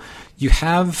 So you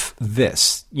have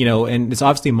this, and it's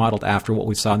obviously modeled after what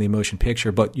we saw in the motion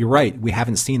picture. But you're right, we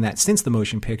haven't seen that since the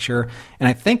motion picture. And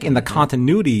I think in the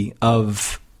continuity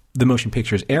of the motion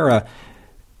picture's era,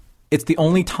 it's the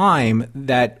only time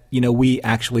that we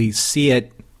actually see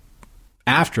it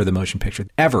after the motion picture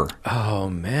ever. Oh,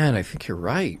 man, I think you're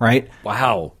right. Right?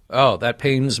 Wow. Oh, that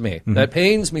pains me. That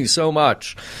pains me so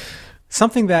much.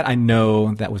 Something that I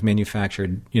know that was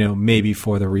manufactured, maybe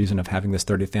for the reason of having this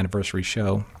 30th anniversary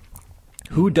show.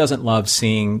 Who doesn't love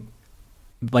seeing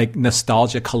like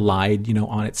nostalgia collide,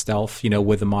 on itself,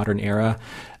 with the modern era?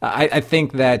 I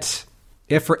think that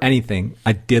if for anything,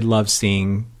 I did love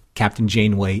seeing Captain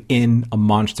Janeway in a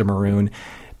monster maroon.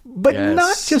 But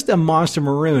not just a monster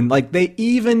maroon. Like they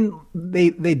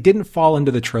didn't fall into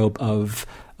the trope of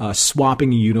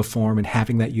swapping a uniform and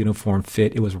having that uniform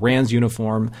fit. It was Rand's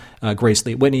uniform. Grace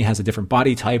Lee Whitney has a different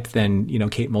body type than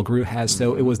Kate Mulgrew has.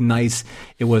 So it was nice.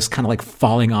 It was kind of like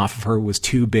falling off of her was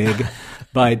too big,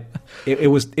 but it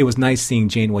was nice seeing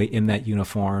Janeway in that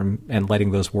uniform and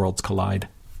letting those worlds collide.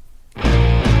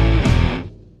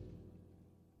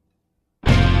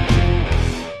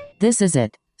 This is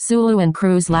it. Sulu and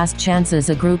crew's last chance as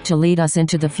a group to lead us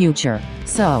into the future.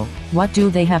 So, what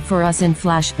do they have for us in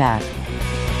Flashback?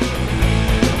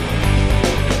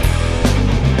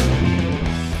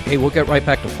 Hey, we'll get right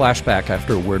back to Flashback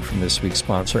after a word from this week's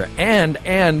sponsor.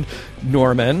 And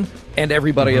Norman and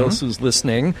everybody else who's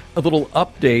listening, a little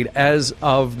update as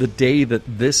of the day that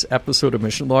this episode of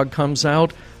Mission Log comes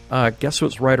out. Guess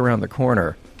what's right around the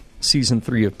corner? Season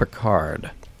 3 of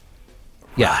Picard.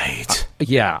 Yeah. Right.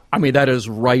 Yeah. I mean, that is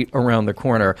right around the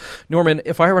corner. Norman,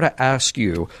 if I were to ask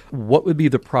you what would be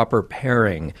the proper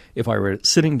pairing if I were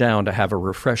sitting down to have a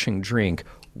refreshing drink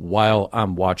while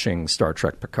I'm watching Star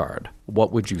Trek Picard,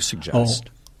 what would you suggest?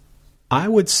 I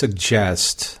would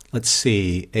suggest, let's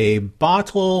see, a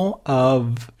bottle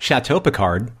of Chateau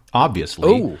Picard,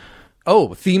 obviously. Oh,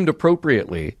 themed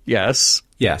appropriately. Yes.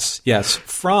 Yes.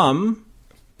 From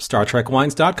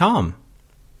StarTrekWines.com.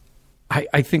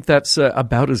 I think that's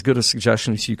about as good a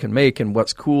suggestion as you can make. And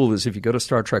what's cool is if you go to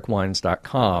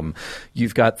StarTrekWines.com,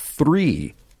 you've got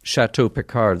 3 Chateau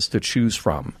Picards to choose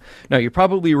from. Now, you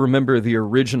probably remember the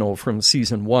original from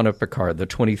Season 1 of Picard, the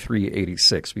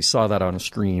 2386. We saw that on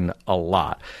screen a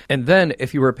lot. And then,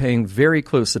 if you were paying very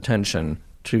close attention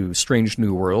to Strange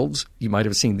New Worlds, you might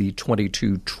have seen the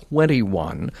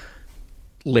 2221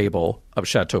 label of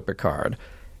Chateau Picard.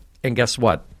 And guess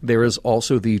what? There is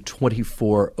also the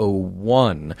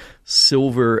 2401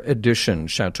 Silver Edition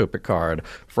Chateau Picard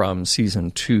from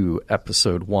Season 2,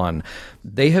 Episode 1.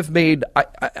 They have made,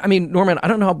 I mean, Norman, I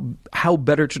don't know how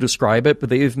better to describe it, but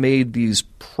they have made these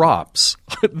props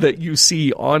that you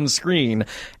see on screen,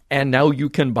 and now you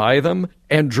can buy them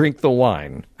and drink the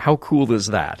wine. How cool is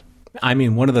that? I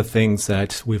mean, one of the things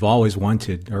that we've always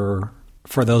wanted, or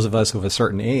for those of us of a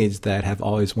certain age that have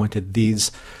always wanted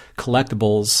these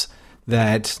collectibles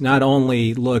that not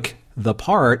only look the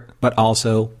part, but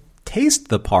also taste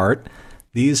the part.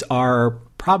 These are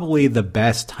probably the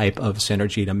best type of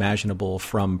synergy imaginable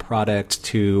from product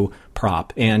to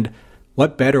prop. And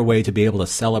what better way to be able to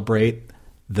celebrate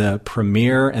the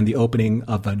premiere and the opening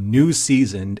of a new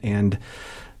season? And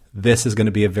this is going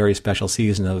to be a very special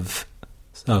season of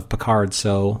Picard.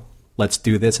 So let's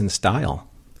do this in style.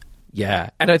 Yeah,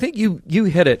 and I think you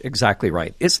hit it exactly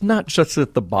right. It's not just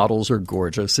that the bottles are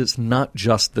gorgeous. It's not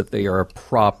just that they are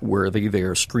prop worthy. They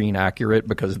are screen accurate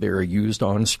because they're used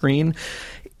on screen.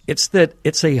 It's that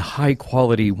it's a high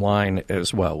quality wine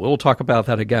as well. We'll talk about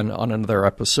that again on another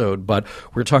episode, but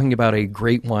we're talking about a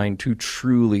great wine to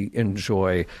truly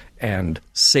enjoy and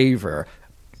savor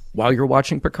while you're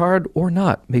watching Picard or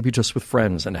not, maybe just with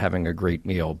friends and having a great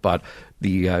meal. But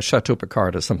the Chateau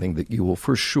Picard is something that you will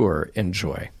for sure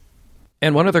enjoy.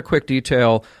 And one other quick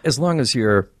detail, as long as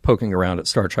you're poking around at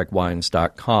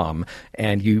StarTrekWines.com,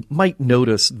 and you might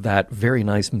notice that very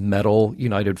nice metal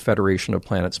United Federation of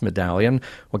Planets medallion,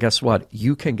 well, guess what?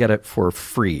 You can get it for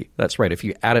free. That's right. If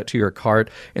you add it to your cart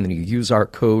and then you use our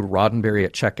code Roddenberry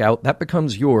at checkout, that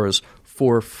becomes yours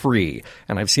for free.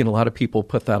 And I've seen a lot of people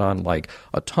put that on like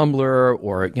a tumbler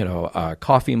or, a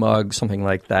coffee mug, something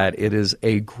like that. It is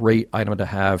a great item to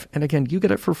have. And again, you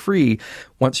get it for free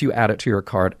once you add it to your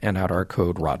cart and add our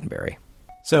code Roddenberry.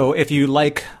 So if you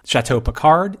like Chateau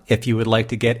Picard, if you would like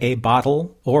to get a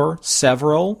bottle or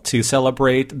several to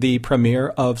celebrate the premiere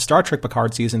of Star Trek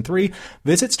Picard Season 3,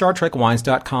 visit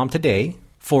StarTrekWines.com today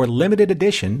for limited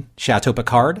edition Chateau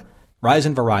Picard,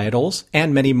 Raisin Varietals,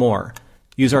 and many more.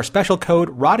 Use our special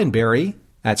code Roddenberry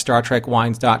at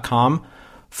StarTrekWines.com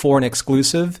for an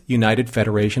exclusive United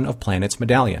Federation of Planets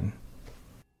medallion.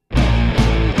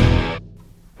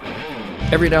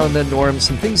 Every now and then, Norm,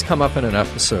 some things come up in an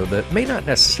episode that may not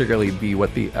necessarily be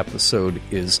what the episode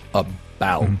is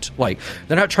about. Like,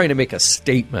 they're not trying to make a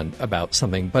statement about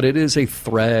something, but it is a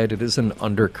thread, it is an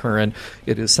undercurrent,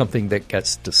 it is something that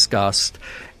gets discussed.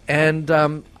 And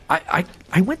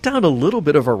I went down a little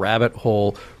bit of a rabbit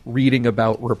hole reading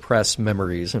about repressed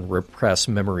memories and repressed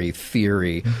memory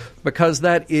theory, because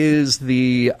that is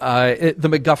the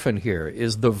MacGuffin here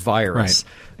is the virus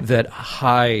that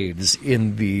hides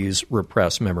in these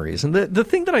repressed memories. And the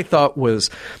thing that I thought was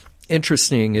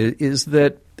interesting is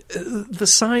that the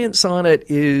science on it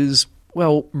is,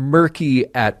 well, murky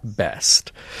at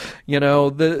best.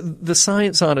 The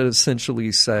science on it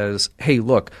essentially says, hey,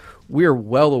 look, we're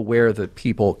well aware that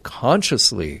people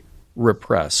consciously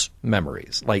repress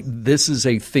memories. Like, this is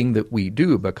a thing that we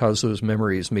do because those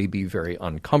memories may be very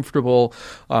uncomfortable,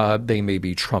 they may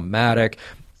be traumatic,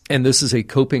 and this is a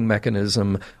coping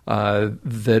mechanism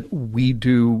that we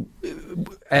do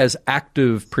as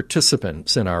active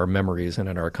participants in our memories and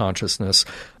in our consciousness.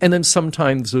 And then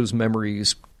sometimes those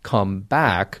memories come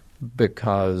back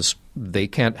because they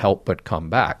can't help but come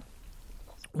back.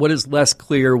 What is less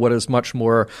clear, what is much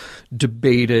more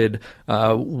debated,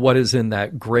 what is in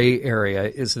that gray area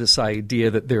is this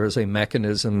idea that there is a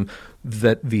mechanism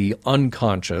that the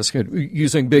unconscious,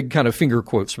 using big kind of finger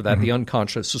quotes for that, the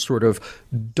unconscious sort of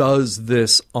does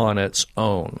this on its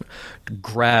own,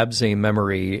 grabs a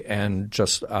memory and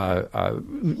just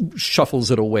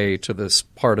shuffles it away to this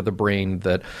part of the brain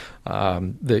that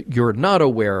you're not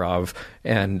aware of,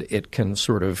 and it can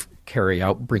sort of carry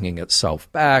out bringing itself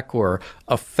back or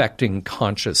affecting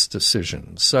conscious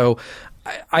decisions. So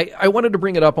I wanted to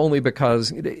bring it up only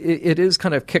because it is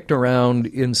kind of kicked around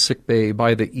in sickbay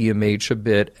by the EMH a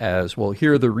bit as, well,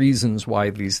 here are the reasons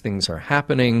why these things are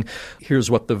happening. Here's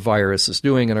what the virus is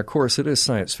doing. And, of course, it is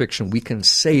science fiction. We can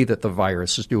say that the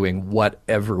virus is doing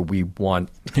whatever we want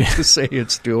to say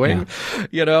it's doing,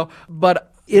 But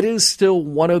it is still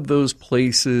one of those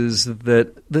places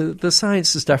that the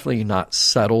science is definitely not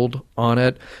settled on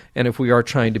it. And if we are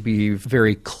trying to be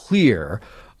very clear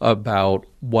about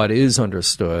what is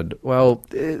understood, well,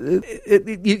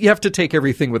 you have to take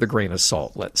everything with a grain of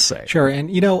salt, let's say. Sure.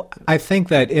 And, I think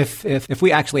that if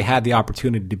we actually had the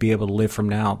opportunity to be able to live from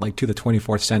now, like to the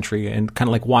 24th century and kind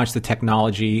of like watch the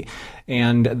technology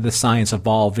and the science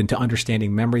evolve into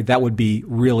understanding memory, that would be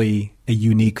really a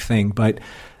unique thing. But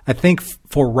I think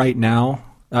for right now,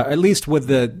 at least with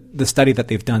the study that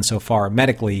they've done so far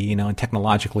medically, and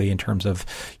technologically in terms of,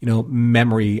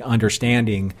 memory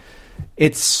understanding,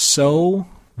 it's so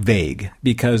vague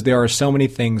because there are so many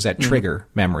things that trigger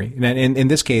memory. And in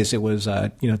this case, it was,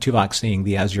 Tuvok seeing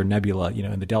the Azure Nebula,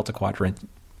 in the Delta Quadrant.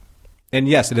 And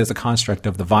yes, it is a construct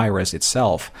of the virus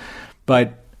itself.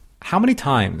 But how many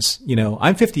times,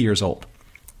 I'm 50 years old.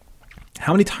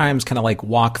 How many times can I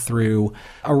walk through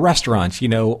a restaurant,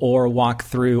 or walk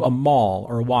through a mall,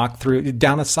 or walk through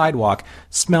down a sidewalk,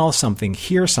 smell something,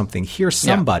 hear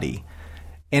somebody,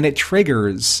 and it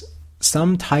triggers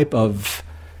some type of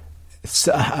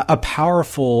a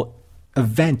powerful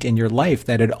event in your life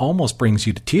that it almost brings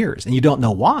you to tears, and you don't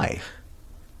know why.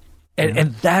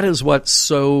 And that is what's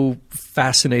so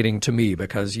fascinating to me,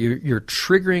 because you're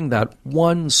triggering that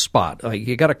one spot. Like,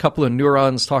 you got a couple of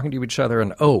neurons talking to each other,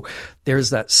 and there's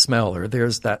that smell, or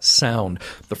there's that sound.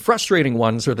 The frustrating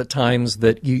ones are the times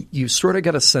that you sort of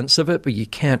get a sense of it, but you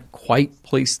can't quite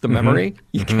place the memory.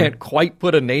 You can't quite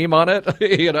put a name on it.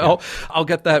 I'll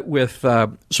get that with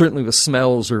certainly with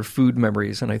smells or food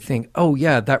memories, and I think, oh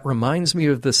yeah, that reminds me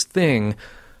of this thing,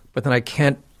 but then I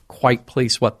can't quite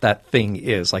place what that thing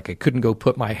is. Like, I couldn't go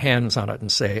put my hands on it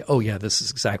and say, oh yeah, this is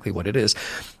exactly what it is.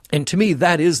 And to me,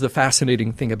 that is the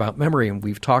fascinating thing about memory, and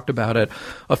we've talked about it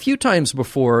a few times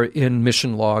before in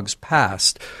mission logs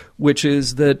past, which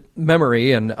is that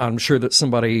memory, and I'm sure that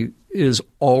somebody is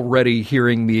already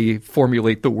hearing me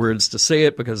formulate the words to say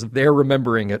it because they're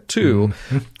remembering it too,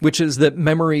 which is that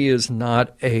memory is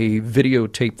not a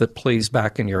videotape that plays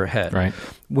back in your head. Right.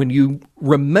 When you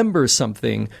remember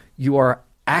something, you are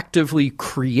actively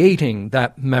creating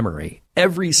that memory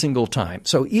every single time.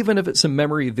 So even if it's a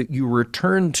memory that you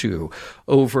return to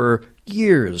over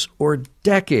years or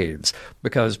decades,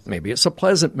 because maybe it's a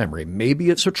pleasant memory,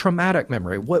 maybe it's a traumatic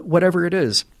memory, whatever it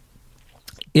is,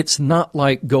 it's not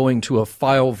like going to a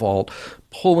file vault,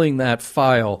 pulling that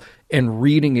file and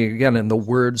reading it again and the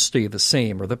words stay the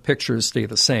same or the pictures stay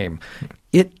the same.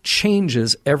 It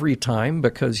changes every time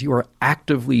because you are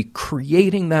actively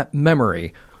creating that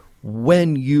memory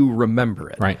when you remember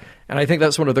it. Right. And I think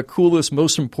that's one of the coolest,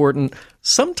 most important,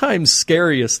 sometimes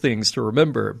scariest things to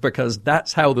remember, because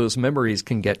that's how those memories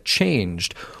can get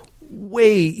changed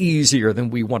way easier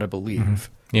than we want to believe.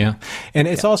 Yeah. And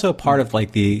it's also part of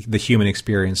the human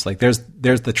experience. Like there's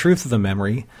the truth of the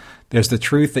memory, there's the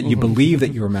truth that you believe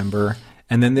that you remember,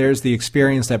 and then there's the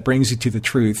experience that brings you to the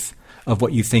truth of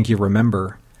what you think you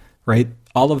remember, right?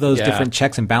 All of those different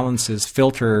checks and balances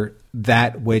filter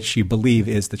that which you believe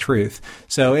is the truth.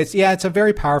 So it's a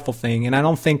very powerful thing. And I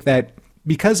don't think that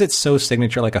because it's so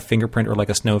signature, like a fingerprint or like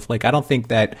a snowflake, I don't think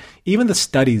that even the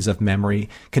studies of memory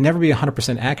can never be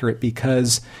 100% accurate,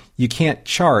 because you can't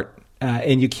chart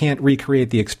and you can't recreate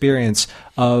the experience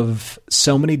of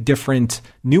so many different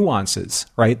nuances,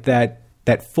 right?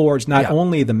 That forge not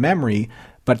only the memory,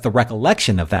 but the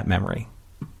recollection of that memory,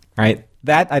 right?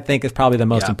 That, I think, is probably the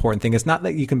most important thing. It's not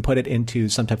that you can put it into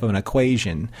some type of an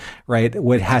equation, right?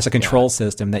 It has a control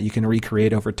system that you can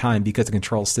recreate over time, because the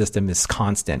control system is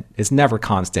constant. It's never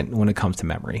constant when it comes to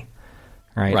memory,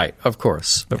 right? Right, of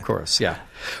course, yeah.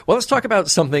 Well, let's talk about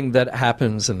something that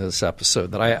happens in this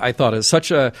episode that I thought is such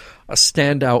a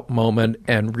standout moment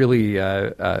and really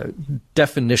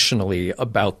definitionally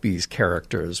about these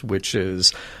characters, which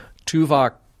is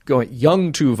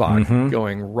young Tuvok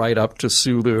going right up to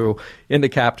Sulu in the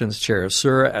captain's chair.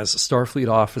 Sir, as a Starfleet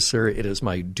officer, it is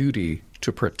my duty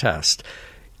to protest.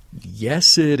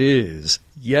 Yes, it is.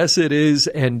 Yes, it is.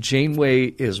 And Janeway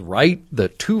is right. The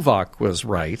Tuvok was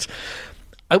right.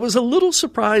 I was a little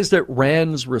surprised at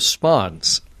Rand's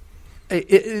response.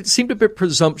 It seemed a bit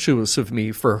presumptuous of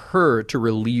me for her to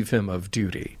relieve him of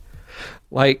duty.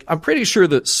 Like, I'm pretty sure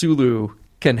that Sulu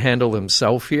can handle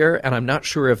himself here, and I'm not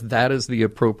sure if that is the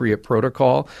appropriate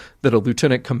protocol, that a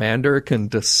lieutenant commander can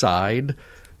decide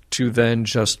to then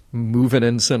just move an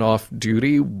ensign off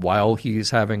duty while he's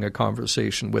having a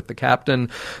conversation with the captain.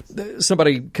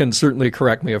 Somebody can certainly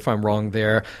correct me if I'm wrong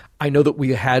there. I know that we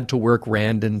had to work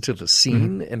Rand into the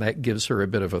scene, and that gives her a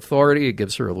bit of authority. It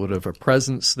gives her a little bit of a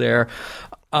presence there.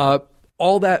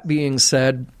 All that being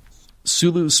said,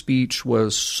 Sulu's speech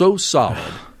was so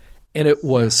solid, and it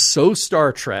was so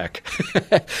Star Trek,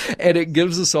 and it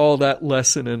gives us all that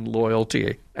lesson in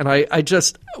loyalty. And I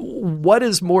just, what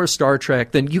is more Star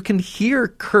Trek than you can hear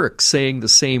Kirk saying the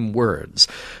same words?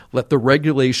 Let the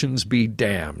regulations be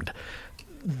damned.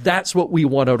 That's what we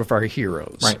want out of our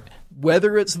heroes. Right.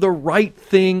 Whether it's the right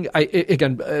thing,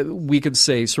 we could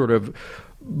say sort of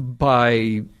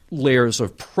by layers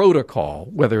of protocol,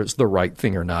 whether it's the right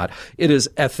thing or not. It is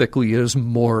ethically, it is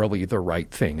morally the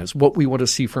right thing. It's what we want to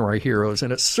see from our heroes,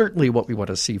 and it's certainly what we want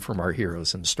to see from our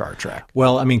heroes in Star Trek.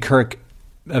 Well, I mean, Kirk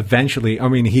eventually, I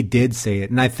mean, he did say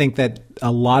it. And I think that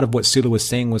a lot of what Sulu was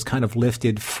saying was kind of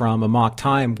lifted from Amok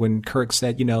Time when Kirk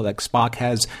said, like Spock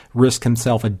has risked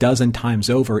himself a dozen times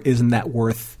over. Isn't that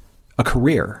worth a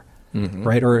career? Mm-hmm.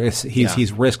 Right? Or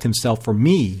he's risked himself for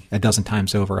me a dozen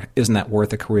times over. Isn't that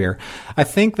worth a career? I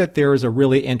think that there is a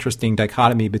really interesting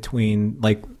dichotomy between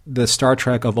like the Star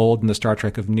Trek of old and the Star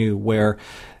Trek of new, where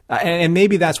and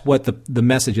maybe that's what the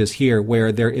message is here,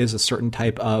 where there is a certain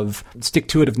type of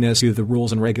stick-to-itiveness to the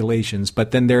rules and regulations,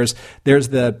 but then there's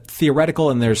the theoretical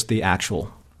and there's the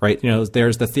actual. Right,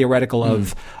 there's the theoretical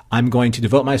of I'm going to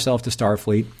devote myself to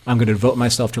Starfleet. I'm going to devote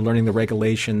myself to learning the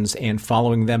regulations and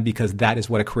following them because that is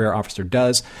what a career officer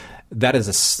does. That is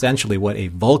essentially what a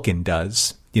Vulcan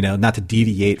does. Not to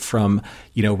deviate from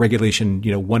regulation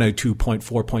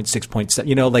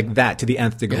 102.4.6.7. Like that to the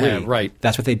nth degree. Yeah, right.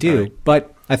 That's what they do. Right.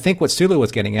 But I think what Sulu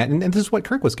was getting at, and this is what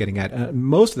Kirk was getting at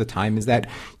most of the time, is that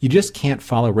you just can't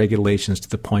follow regulations to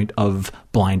the point of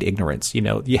blind ignorance.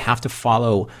 You have to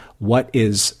follow what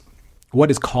is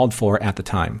called for at the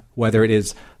time, whether it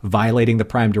is violating the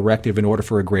prime directive in order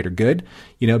for a greater good,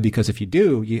 because if you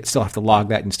do, you still have to log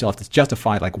that and still have to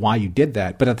justify like why you did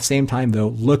that. But at the same time, though,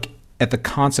 look at the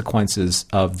consequences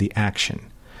of the action,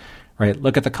 right?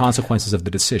 Look at the consequences of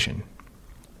the decision.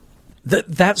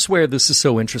 That's where this is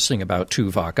so interesting about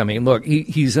Tuvok. I mean, look,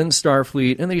 he's in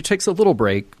Starfleet, and then he takes a little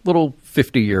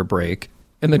 50-year break,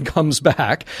 and then comes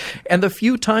back. And the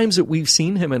few times that we've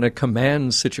seen him in a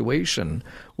command situation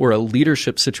or a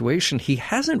leadership situation, he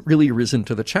hasn't really risen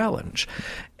to the challenge.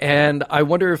 And I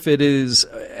wonder if it is,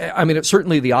 it's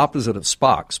certainly the opposite of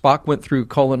Spock. Spock went through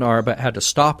Kolinahr, but had to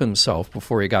stop himself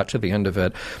before he got to the end of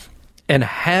it, and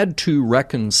had to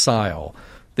reconcile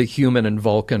the human and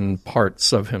Vulcan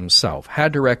parts of himself,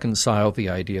 had to reconcile the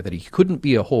idea that he couldn't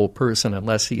be a whole person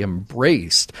unless he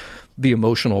embraced the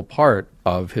emotional part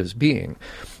of his being.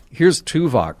 Here's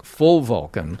Tuvok, full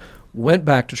Vulcan, went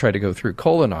back to try to go through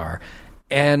Kolinahr,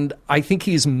 and I think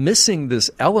he's missing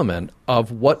this element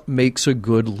of what makes a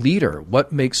good leader,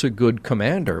 what makes a good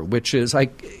commander, which is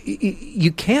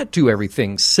you can't do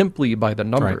everything simply by the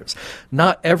numbers. Right.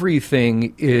 Not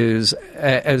everything is,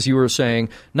 as you were saying,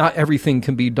 not everything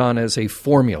can be done as a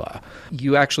formula.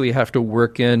 You actually have to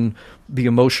work in the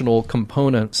emotional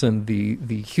components and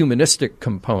the humanistic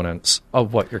components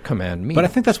of what your command means. But I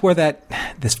think that's where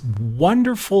this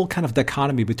wonderful kind of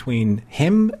dichotomy between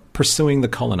him pursuing the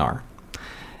Kolinahr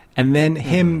and then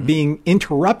him being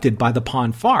interrupted by the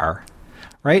Pon farr,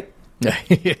 right?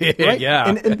 Right? Yeah.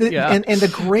 And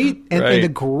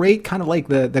the great kind of like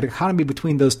the dichotomy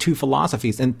between those two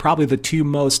philosophies, and probably the two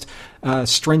most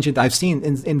stringent I've seen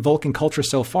in Vulcan culture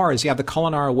so far, is you have the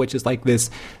Kolinahr, which is like this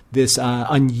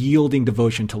unyielding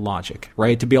devotion to logic,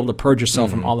 right? To be able to purge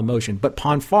yourself from all emotion. But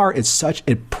Pon farr is such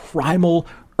a primal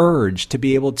urge to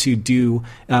be able to do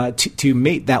to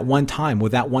mate that one time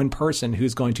with that one person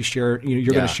who's going to share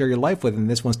you're going to share your life with, and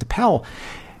this one's T'Pel.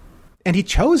 And he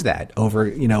chose that over,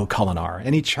 Kolinahr,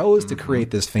 and he chose to create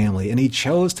this family, and he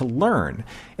chose to learn.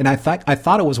 And I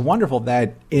thought it was wonderful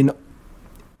that in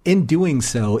doing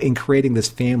so, in creating this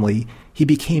family, he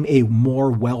became a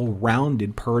more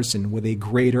well-rounded person with a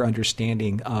greater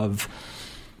understanding of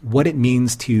what it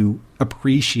means to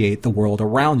appreciate the world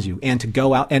around you, and to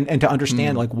go out and to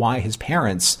understand like why his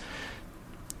parents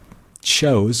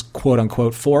chose, quote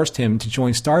unquote, forced him to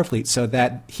join Starfleet so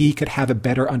that he could have a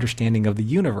better understanding of the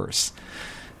universe.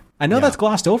 I know that's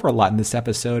glossed over a lot in this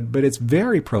episode, but it's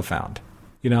very profound.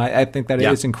 I think that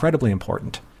it is incredibly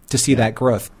important to see that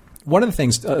growth. One of the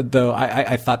things, though,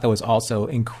 I thought that was also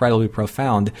incredibly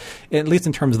profound, at least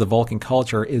in terms of the Vulcan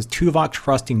culture, is Tuvok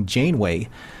trusting Janeway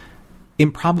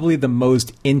in probably the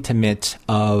most intimate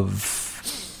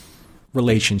of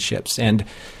relationships. And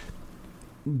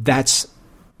that's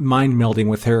mind melding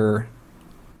with her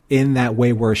in that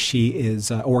way where she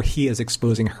is, or he is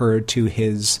exposing her to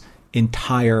his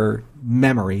entire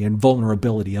memory and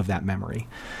vulnerability of that memory.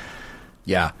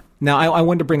 Yeah. Now, I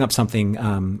wanted to bring up something.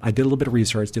 I did a little bit of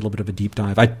research, did a little bit of a deep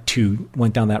dive. I, too,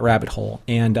 went down that rabbit hole.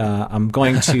 And I'm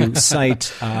going to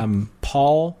cite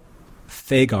Paul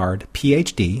Thagard,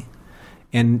 Ph.D.,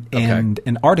 and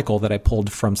an article that I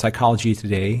pulled from Psychology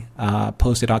Today,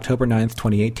 posted October 9th,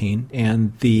 2018.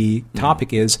 And the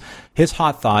topic is his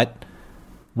hot thought,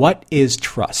 what is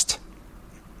trust?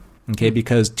 Okay,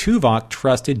 because Tuvok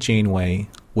trusted Janeway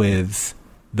with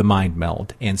the mind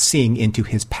meld and seeing into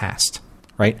his past,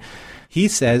 right? He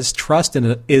says trust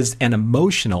is an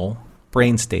emotional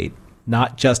brain state,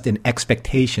 not just an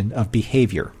expectation of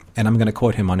behavior. and I'm going to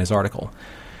quote him on his article.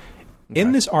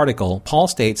 In this article, Paul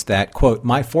states that, quote,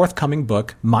 my forthcoming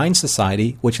book, Mind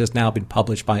Society, which has now been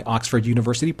published by Oxford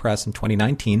University Press in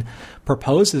 2019,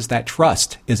 proposes that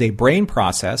trust is a brain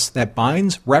process that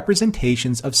binds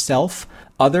representations of self,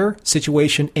 other,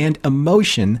 situation, and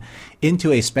emotion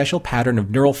into a special pattern of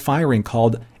neural firing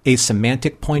called a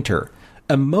semantic pointer.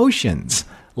 Emotions,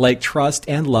 like trust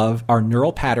and love, are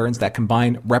neural patterns that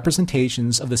combine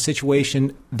representations of the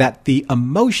situation that the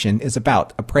emotion is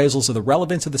about, appraisals of the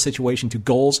relevance of the situation to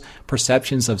goals,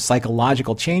 perceptions of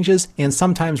psychological changes, and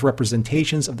sometimes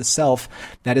representations of the self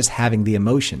that is having the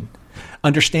emotion.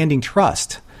 Understanding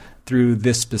trust through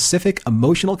this specific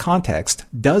emotional context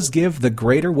does give the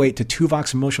greater weight to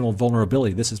Tuvok's emotional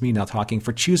vulnerability. This is me now talking,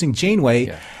 for choosing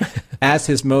Janeway as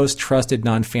his most trusted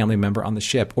non-family member on the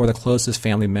ship, or the closest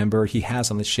family member he has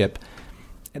on the ship.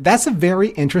 That's a very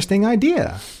interesting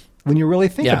idea when you really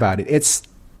think about it.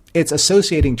 It's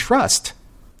associating trust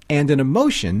and an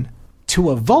emotion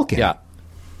to a Vulcan. Yeah.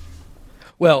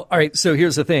 Well, all right, so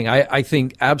here's the thing. I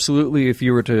think absolutely if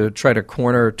you were to try to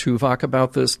corner Tuvok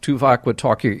about this, Tuvok would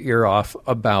talk your ear off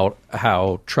about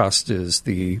how trust is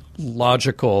the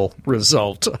logical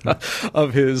result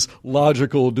of his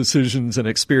logical decisions and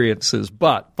experiences.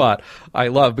 But I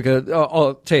love, because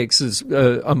all it takes is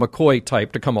a McCoy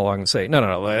type to come along and say,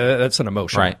 no, that's an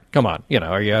emotion. Right. Come on,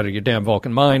 are you out of your damn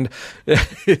Vulcan mind?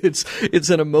 It's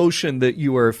an emotion that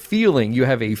you are feeling. You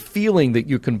have a feeling that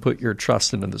you can put your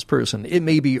trust into this person. It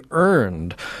may be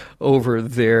earned over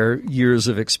their years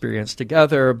of experience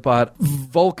together, but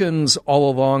Vulcans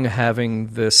all along having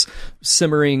this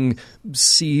simmering,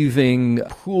 seething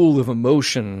pool of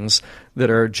emotions that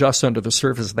are just under the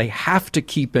surface they have to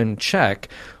keep in check.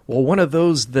 Well, one of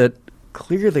those that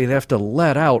clearly they have to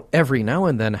let out every now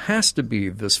and then has to be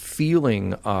this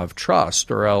feeling of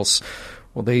trust, or else,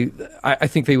 I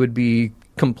think they would be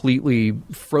completely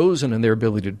frozen in their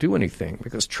ability to do anything,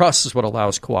 because trust is what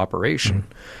allows cooperation.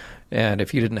 Mm-hmm. And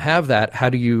if you didn't have that, how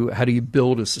do you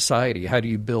build a society? How do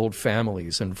you build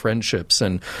families and friendships?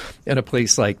 And in a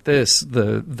place like this,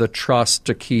 the trust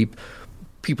to keep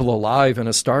people alive in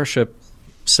a starship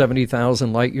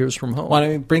 70,000 light years from home.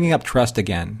 Well, bringing up trust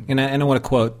again, and I want to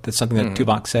quote that's something that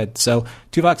Tuvok said. So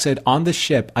Tuvok said, on the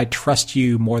ship, I trust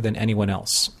you more than anyone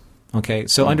else. Okay,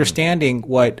 so understanding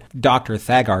what Dr.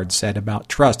 Thagard said about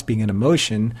trust being an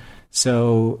emotion,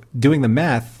 so doing the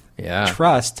math,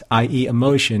 trust, i.e.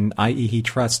 emotion, i.e. he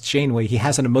trusts Janeway. He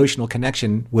has an emotional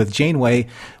connection with Janeway,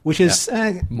 which is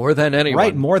more than anyone.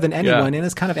 Right, more than anyone, and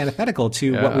it's kind of antithetical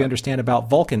to what we understand about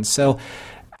Vulcans. So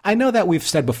I know that we've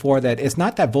said before that it's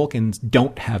not that Vulcans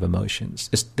don't have emotions.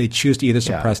 They choose to either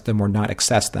suppress them or not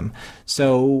access them.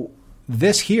 So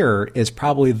this here is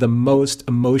probably the most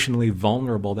emotionally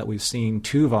vulnerable that we've seen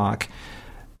Tuvok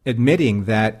admitting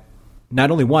that not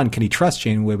only, one, can he trust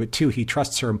Janeway, but two, he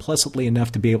trusts her implicitly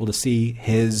enough to be able to see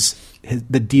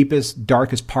the deepest,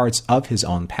 darkest parts of his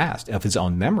own past, of his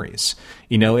own memories,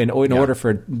 in order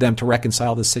for them to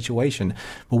reconcile this situation.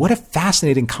 But what a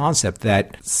fascinating concept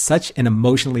that such an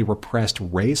emotionally repressed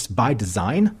race by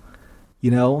design,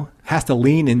 has to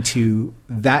lean into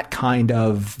that kind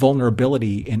of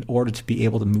vulnerability in order to be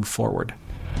able to move forward.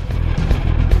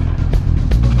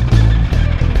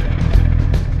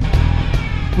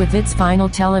 With its final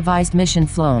televised mission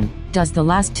flown, does the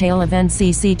last tale of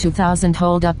NCC 2000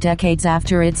 hold up decades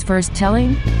after its first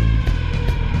telling?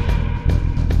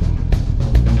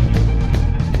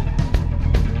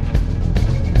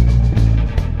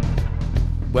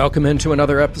 Welcome into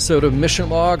another episode of Mission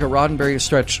Log, a Roddenberry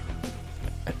stretch.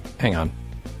 Hang on.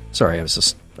 Sorry, I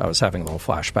was having a little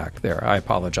flashback there. I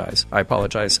apologize.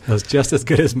 That was just as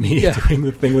good as me doing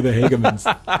the thing with the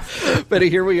Hagemans. But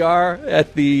here we are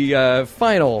at the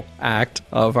final act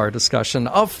of our discussion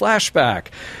of Flashback.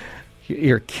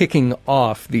 You're kicking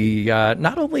off the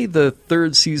not only the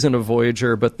third season of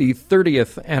Voyager, but the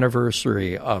 30th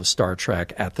anniversary of Star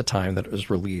Trek at the time that it was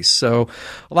released. So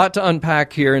a lot to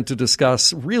unpack here and to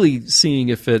discuss, really seeing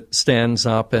if it stands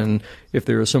up and if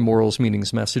there are some morals,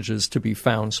 meanings, messages to be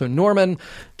found. So Norman,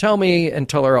 tell me and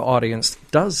tell our audience,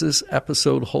 does this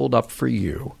episode hold up for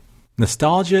you?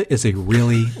 Nostalgia is a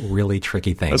really, really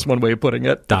tricky thing. That's one way of putting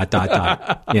it. ...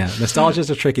 Yeah, nostalgia is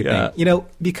a tricky thing.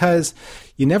 Because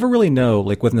you never really know,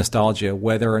 like with nostalgia,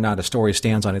 whether or not a story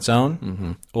stands on its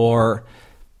own or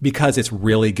because it's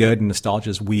really good and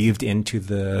nostalgia is weaved into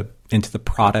the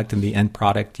product and the end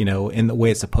product, in the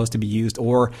way it's supposed to be used,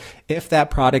 or if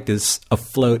that product is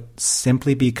afloat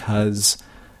simply because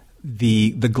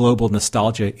the global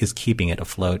nostalgia is keeping it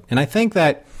afloat. And I think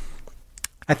that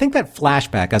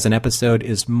Flashback as an episode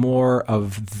is more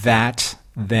of that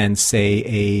than,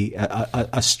 say,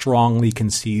 a strongly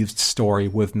conceived story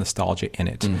with nostalgia in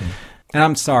it. Mm-hmm. And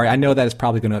I'm sorry, I know that is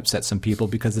probably going to upset some people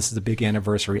because this is a big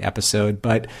anniversary episode,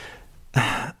 but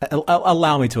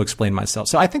allow me to explain myself.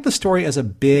 So I think the story is a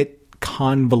bit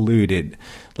convoluted,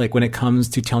 like when it comes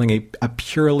to telling a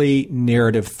purely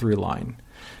narrative through line.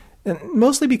 And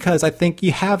mostly because I think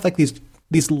you have like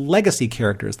these legacy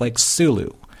characters like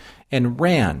Sulu and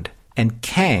Rand and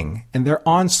Kang, and they're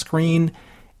on screen.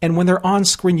 And when they're on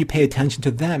screen, you pay attention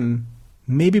to them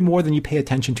maybe more than you pay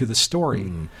attention to the story.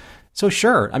 Mm. So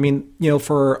sure, I mean,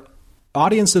 for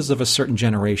audiences of a certain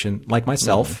generation like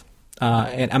myself,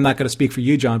 and I'm not going to speak for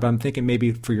you, John, but I'm thinking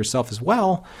maybe for yourself as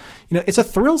well, it's a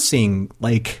thrill seeing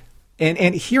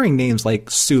and hearing names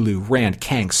like Sulu, Rand,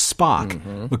 Kang, Spock,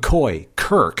 McCoy,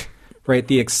 Kirk, right?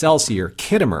 The Excelsior,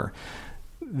 Kittimer.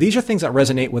 These are things that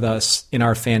resonate with us in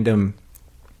our fandom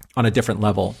on a different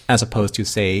level, as opposed to,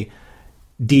 say,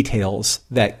 details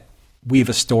that weave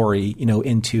a story,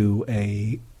 into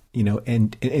a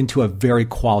very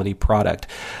quality product.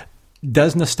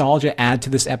 Does nostalgia add to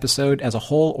this episode as a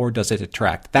whole, or does it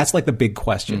detract? That's like the big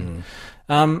question.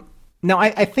 Mm-hmm. Now,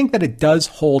 I think that it does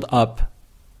hold up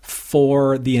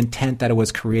for the intent that it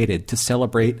was created, to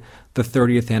celebrate the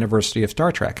 30th anniversary of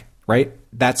Star Trek, right?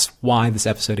 That's why this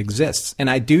episode exists. And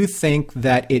I do think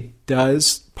that it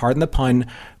does, pardon the pun,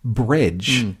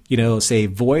 bridge, say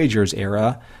Voyager's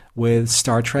era with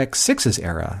Star Trek VI's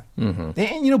era. Mm-hmm.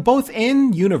 And, both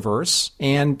in universe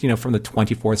and, from the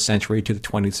 24th century to the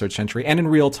 23rd century, and in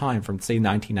real time from, say,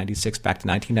 1996 back to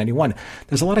 1991.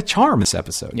 There's a lot of charm in this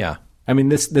episode. Yeah. I mean,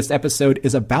 this episode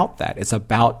is about that. It's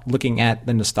about looking at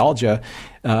the nostalgia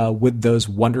with those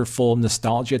wonderful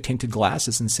nostalgia-tinted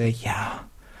glasses and say, yeah,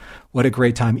 what a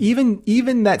great time.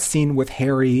 Even that scene with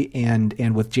Harry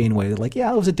and with Janeway, they're like,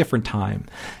 yeah, it was a different time.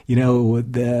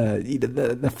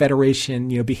 The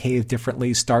Federation, behaved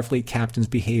differently. Starfleet captains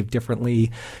behaved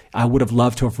differently. I would have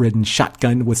loved to have ridden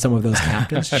shotgun with some of those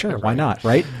captains. Sure, right. Why not,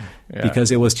 right? Yeah.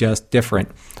 Because it was just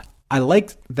different. I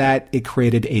liked that it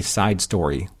created a side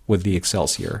story with the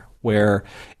Excelsior, where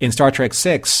in Star Trek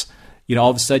VI, all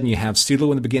of a sudden you have Sulu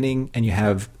in the beginning, and you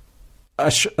have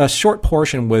a short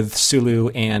portion with Sulu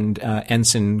and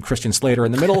Ensign Christian Slater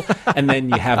in the middle, and then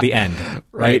you have the end,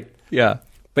 right? Yeah.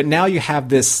 But now you have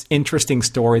this interesting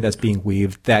story that's being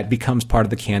weaved that becomes part of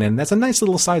the canon. That's a nice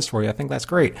little side story. I think that's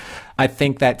great. I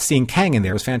think that seeing Kang in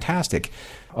there is fantastic.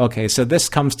 Okay, so this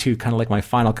comes to kind of like my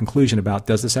final conclusion about,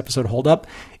 does this episode hold up?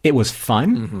 It was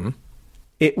fun. Mm-hmm.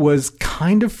 It was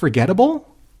kind of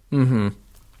forgettable. Mm-hmm.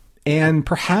 And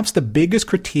perhaps the biggest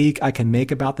critique I can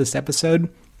make about this episode,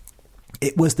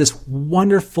 it was this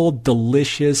wonderful,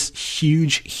 delicious,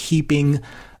 huge heaping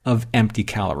of empty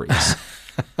calories.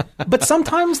 But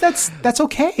sometimes that's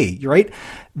okay, right?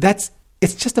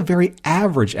 It's just a very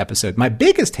average episode. My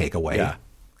biggest takeaway,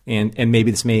 and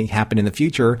maybe this may happen in the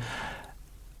future,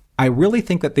 I really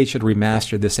think that they should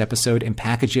remaster this episode and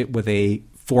package it with a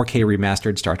 4K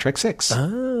remastered Star Trek VI.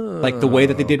 Oh, like the way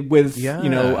that they did with,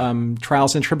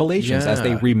 Trials and Tribulations, as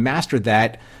they remastered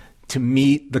that to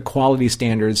meet the quality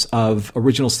standards of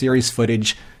original series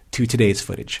footage to today's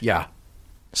footage. Yeah.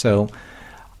 So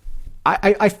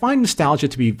I find nostalgia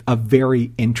to be a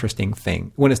very interesting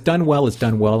thing. When it's done well, it's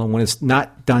done well. And when it's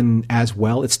not done as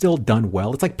well, it's still done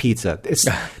well. It's like pizza.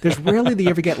 There's rarely that you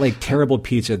ever get like terrible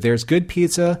pizza. There's good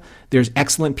pizza. There's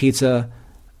excellent pizza.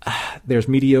 There's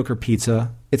mediocre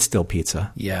pizza. It's still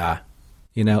pizza. Yeah.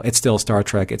 It's still Star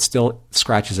Trek. It still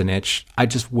scratches an itch. I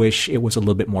just wish it was a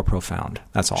little bit more profound.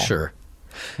 That's all. Sure.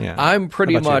 Yeah. I'm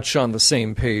pretty much on the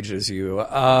same page as you.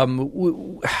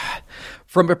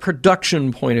 From a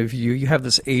production point of view, you have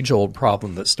this age-old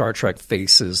problem that Star Trek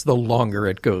faces the longer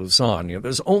it goes on.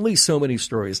 There's only so many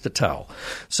stories to tell.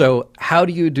 So how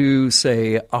do you do,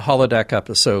 say, a holodeck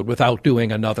episode without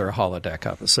doing another holodeck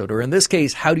episode? Or in this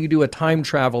case, how do you do a time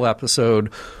travel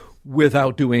episode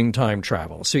without doing time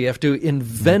travel? So you have to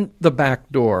invent the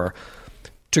back door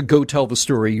to go tell the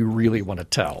story you really want to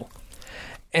tell.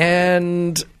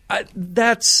 And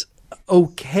that's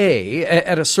okay.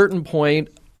 At a certain point,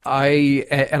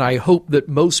 I hope that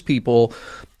most people,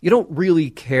 you don't really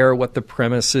care what the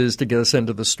premise is to get us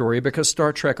into the story, because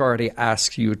Star Trek already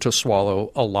asks you to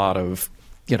swallow a lot of,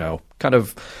 kind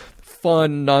of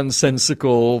fun,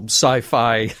 nonsensical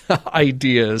sci-fi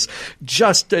ideas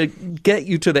just to get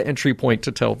you to the entry point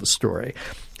to tell the story.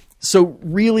 So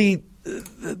really,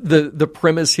 the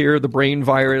premise here, the brain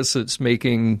virus that's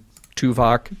making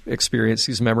Tuvok experience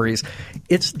these memories,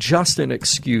 it's just an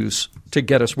excuse to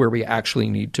get us where we actually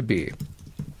need to be.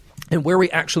 And where we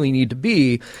actually need to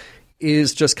be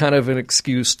is just kind of an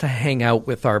excuse to hang out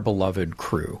with our beloved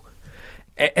crew.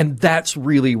 And that's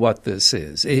really what this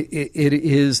is. It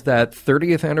is that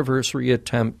 30th anniversary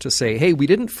attempt to say, hey, we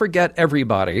didn't forget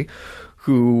everybody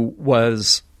who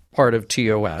was part of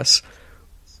TOS.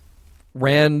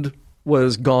 Rand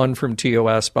was gone from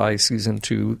TOS by season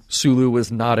 2. Sulu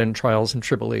was not in Trials and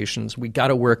Tribulations. We got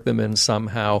to work them in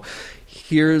somehow.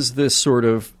 Here's this sort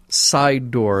of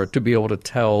side door to be able to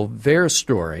tell their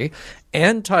story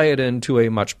and tie it into a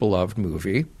much beloved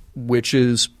movie, which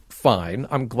is fine.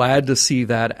 I'm glad to see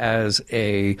that as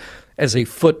a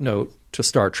footnote to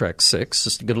Star Trek VI,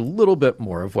 just to get a little bit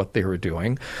more of what they were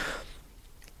doing.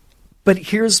 But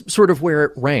here's sort of where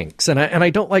it ranks. And I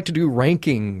don't like to do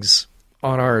rankings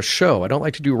on our show. I don't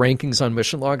like to do rankings on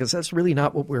Mission Log because that's really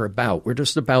not what we're about. We're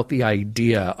just about the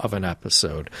idea of an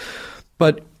episode.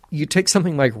 But you take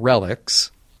something like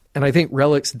Relics, and I think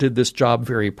Relics did this job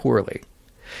very poorly.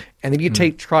 And then you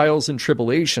take Trials and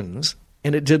Tribulations,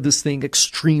 and it did this thing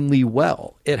extremely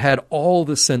well. It had all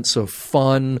the sense of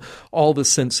fun, all the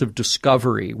sense of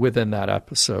discovery within that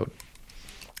episode.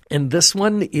 And this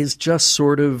one is just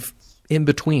sort of in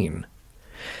between.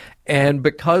 And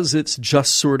because it's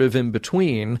just sort of in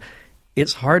between,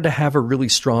 it's hard to have a really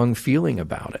strong feeling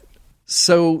about it.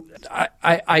 So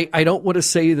I don't want to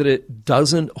say that it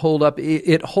doesn't hold up.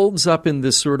 It holds up in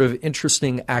this sort of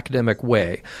interesting academic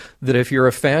way that if you're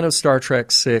a fan of Star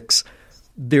Trek VI,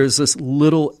 there's this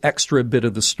little extra bit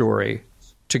of the story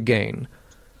to gain.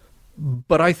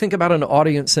 But I think about an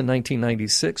audience in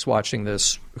 1996 watching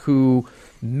this who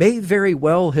may very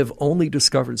well have only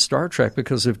discovered Star Trek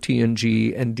because of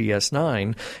TNG and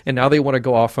DS9, and now they want to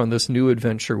go off on this new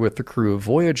adventure with the crew of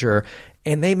Voyager,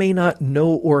 and they may not know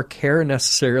or care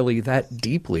necessarily that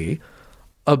deeply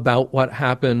about what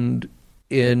happened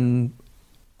in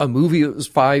a movie that was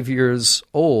 5 years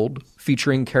old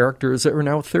featuring characters that were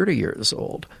now 30 years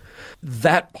old.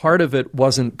 That part of it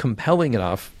wasn't compelling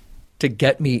enough to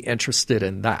get me interested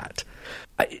in that.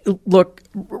 Look,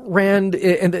 Rand,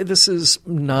 and this is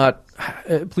not,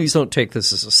 please don't take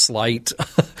this as a slight.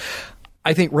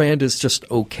 I think Rand is just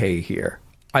okay here.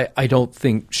 I don't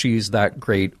think she's that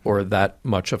great or that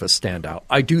much of a standout.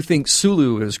 I do think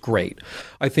Sulu is great.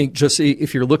 I think just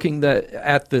if you're looking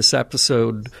at this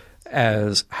episode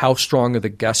as how strong are the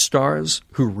guest stars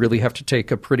who really have to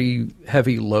take a pretty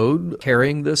heavy load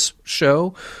carrying this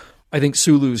show, I think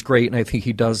Sulu's great, and I think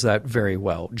he does that very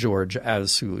well. George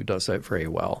as Sulu does that very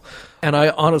well. And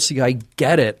I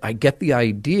get it. I get the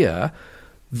idea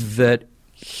that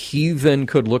he then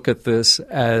could look at this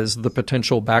as the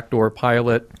potential backdoor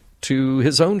pilot to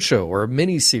his own show or a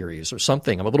miniseries or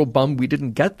something. I'm a little bummed we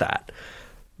didn't get that,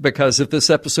 because if this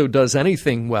episode does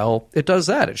anything well, it does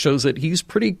that. It shows that he's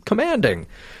pretty commanding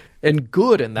and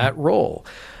good in that role.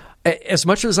 As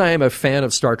much as I am a fan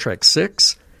of Star Trek VI,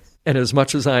 and as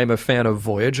much as I am a fan of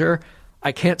Voyager,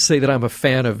 I can't say that I'm a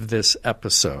fan of this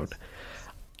episode.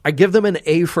 I give them an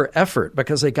A for effort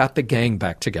because they got the gang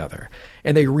back together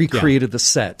and they recreated the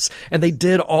sets and they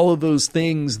did all of those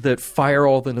things that fire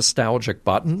all the nostalgic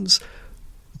buttons.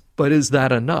 But is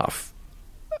that enough?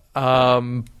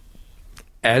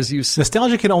 As you said,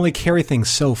 nostalgia can only carry things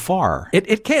so far.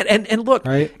 It can. And look,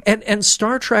 right? and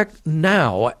Star Trek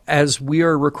now, as we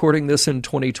are recording this in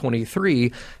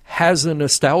 2023, has a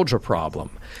nostalgia problem.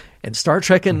 And Star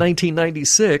Trek in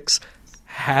 1996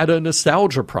 had a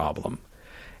nostalgia problem.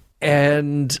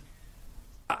 And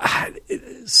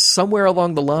somewhere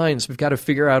along the lines, we've got to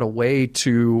figure out a way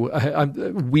to,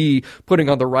 we putting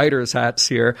on the writer's hats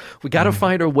here, we got to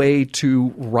find a way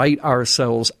to write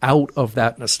ourselves out of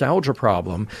that nostalgia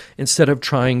problem instead of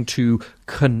trying to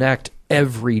connect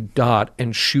every dot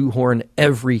and shoehorn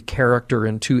every character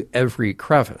into every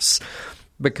crevice.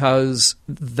 Because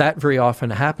that very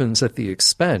often happens at the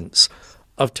expense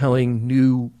of telling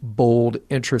new, bold,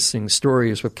 interesting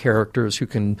stories with characters who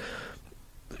can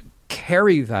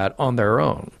carry that on their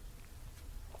own.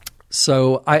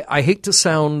 So I hate to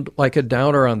sound like a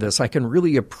downer on this. I can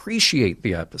really appreciate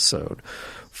the episode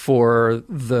for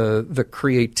the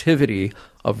creativity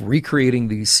of recreating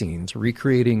these scenes,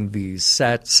 recreating these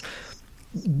sets,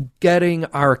 getting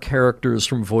our characters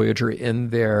from Voyager in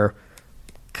there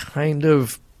kind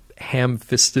of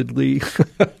ham-fistedly.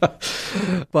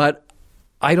 But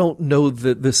I don't know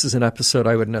that this is an episode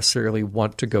I would necessarily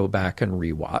want to go back and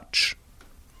rewatch.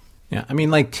 Yeah, I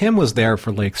mean, like, Tim was there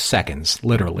for, like, seconds,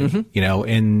 literally,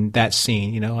 in that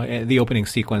scene, the opening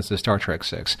sequence of Star Trek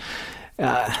VI.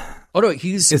 No,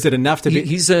 is it enough to be?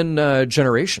 He's in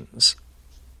Generations.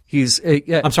 He's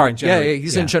I'm sorry.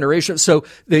 He's in Generation. So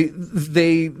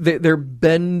they're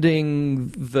bending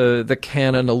the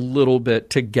canon a little bit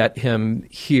to get him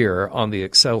here on the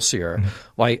Excelsior. Mm-hmm.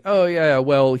 Like, oh yeah,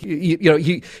 well,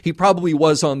 he probably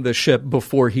was on the ship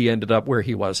before he ended up where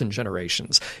he was in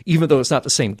Generations. Even though it's not the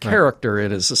same character,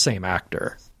 it is the same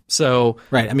actor. So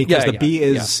right. I mean, because the B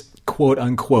is quote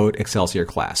unquote Excelsior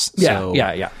class. So,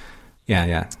 yeah.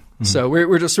 Mm-hmm. So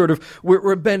we're just sort of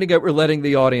we're bending it. We're letting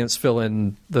the audience fill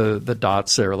in the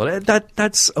dots there.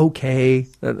 That's okay.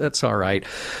 That's all right.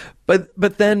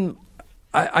 But then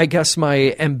I guess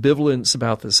my ambivalence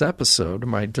about this episode,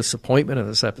 my disappointment in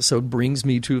this episode, brings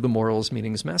me to the morals,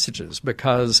 meanings, messages.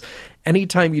 Because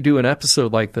anytime you do an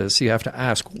episode like this, you have to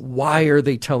ask, why are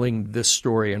they telling this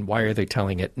story and why are they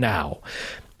telling it now?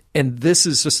 And this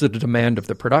is just a demand of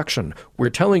the production. We're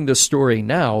telling this story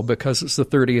now because it's the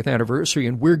 30th anniversary,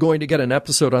 and we're going to get an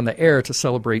episode on the air to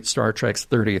celebrate Star Trek's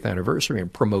 30th anniversary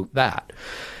and promote that.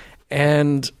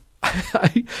 And,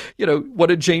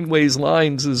 one of Janeway's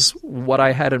lines is what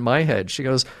I had in my head. She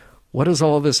goes, what does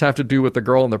all of this have to do with the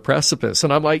girl on the precipice?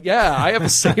 And I'm like, yeah, I have the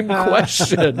same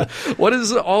question. What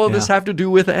does all of this have to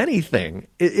do with anything?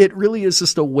 It really is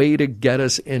just a way to get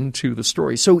us into the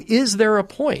story. So is there a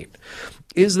point?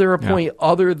 Is there a point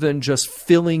other than just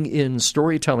filling in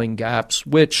storytelling gaps,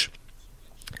 which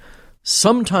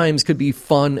sometimes could be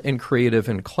fun and creative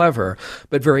and clever,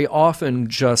 but very often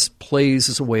just plays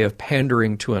as a way of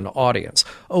pandering to an audience?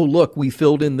 Oh, look, we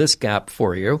filled in this gap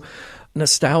for you.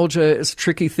 Nostalgia is a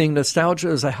tricky thing. Nostalgia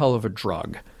is a hell of a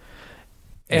drug.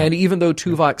 And even though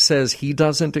Tuvok says he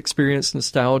doesn't experience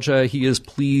nostalgia, he is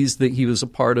pleased that he was a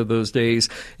part of those days,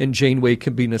 and Janeway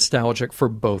can be nostalgic for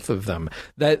both of them.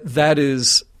 That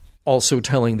is also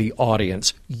telling the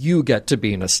audience, you get to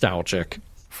be nostalgic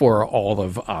for all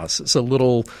of us. It's a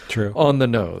little on the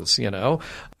nose,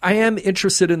 I am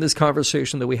interested in this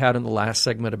conversation that we had in the last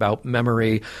segment about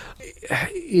memory.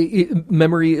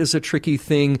 Memory is a tricky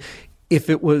thing. If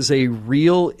it was a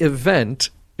real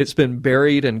event, it's been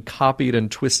buried and copied and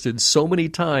twisted so many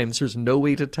times, there's no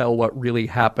way to tell what really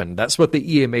happened. That's what the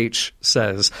EMH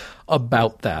says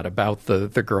about that, about the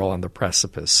girl on the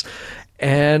precipice.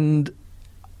 And,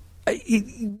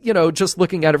 just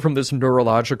looking at it from this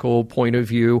neurological point of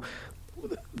view,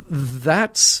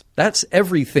 that's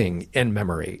everything in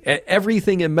memory.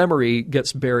 Everything in memory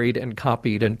gets buried and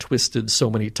copied and twisted so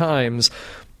many times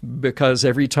because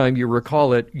every time you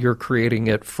recall it, you're creating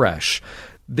it fresh.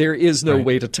 There is no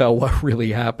way to tell what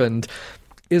really happened.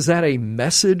 Is that a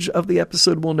message of the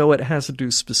episode? Well, no, it has to do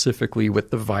specifically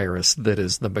with the virus that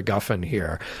is the MacGuffin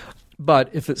here. But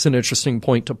if it's an interesting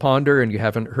point to ponder and you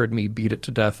haven't heard me beat it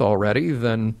to death already,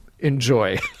 then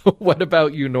enjoy. What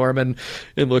about you, Norman,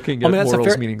 in looking at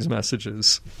morals, meanings,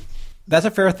 messages? That's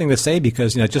a fair thing to say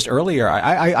because, just earlier,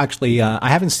 I actually I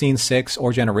haven't seen 6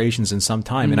 or Generations in some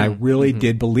time, and I really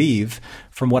did believe,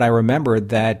 from what I remembered,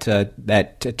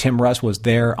 that Tim Russ was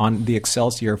there on the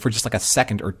Excelsior for just like a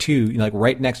second or two,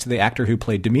 right next to the actor who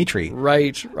played Dimitri.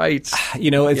 Right.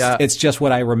 It's just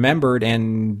what I remembered,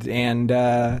 and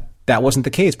that wasn't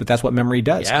the case, but that's what memory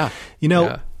does.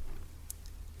 Yeah.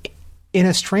 In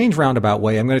a strange roundabout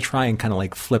way, I'm going to try and kind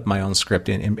of flip my own script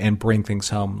and bring things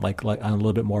home like on a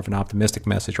little bit more of an optimistic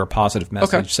message or a positive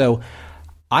message. Okay. So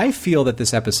I feel that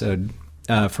this episode,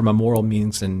 from a moral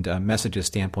means and messages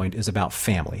standpoint, is about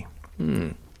family.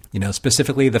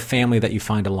 Specifically the family that you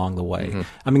find along the way.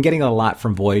 I've been getting a lot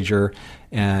from Voyager,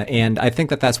 and I think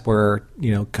that's where,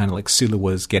 kind of like Sulu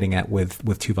was getting at with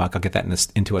Tuvok. I'll get that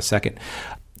into a second.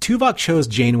 Tuvok chose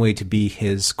Janeway to be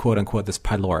his quote-unquote this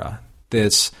Pylora,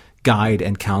 this guide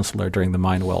and counselor during the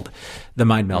mind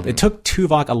meld. It took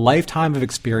Tuvok a lifetime of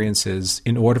experiences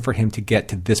in order for him to get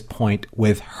to this point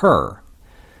with her.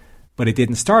 But it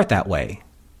didn't start that way,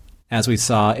 as we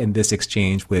saw in this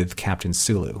exchange with Captain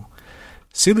Sulu.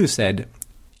 Sulu said,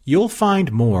 "You'll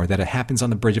find more that happens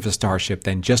on the bridge of a starship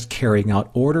than just carrying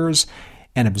out orders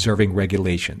and observing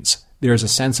regulations. There is a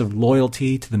sense of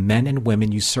loyalty to the men and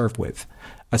women you serve with,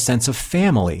 a sense of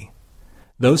family.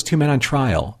 Those 2 men on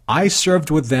trial, I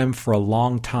served with them for a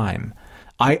long time.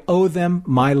 I owe them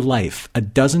my life a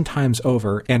dozen times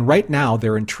over, and right now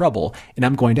they're in trouble, and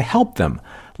I'm going to help them.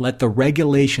 Let the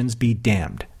regulations be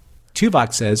damned."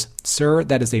 Tuvok says, "Sir,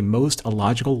 that is a most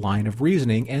illogical line of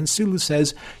reasoning," and Sulu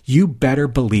says, "You better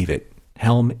believe it.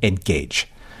 Helm, engage."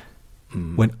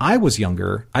 When I was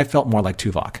younger, I felt more like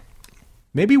Tuvok.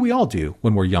 Maybe we all do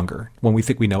when we're younger, when we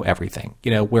think we know everything.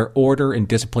 Where order and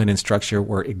discipline and structure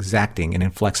were exacting and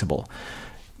inflexible.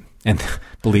 And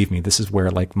believe me, this is where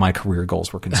my career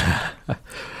goals were concerned.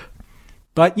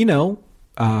 But, 30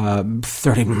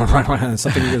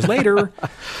 something years later,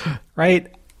 right?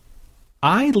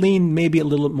 I lean maybe a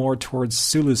little more towards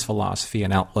Sulu's philosophy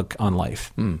and outlook on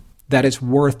life. That it's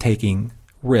worth taking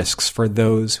risks for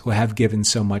those who have given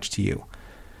so much to you.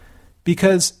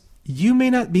 Because you may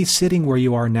not be sitting where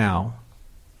you are now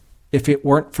if it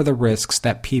weren't for the risks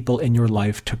that people in your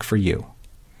life took for you.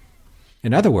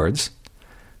 In other words,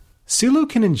 Sulu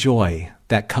can enjoy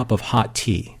that cup of hot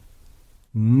tea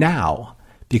now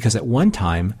because at one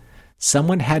time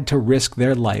someone had to risk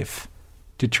their life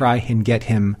to try and get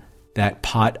him that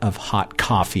pot of hot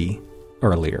coffee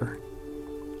earlier.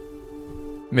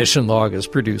 Mission Log is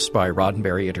produced by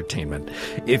Roddenberry Entertainment.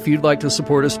 If you'd like to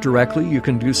support us directly, you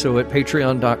can do so at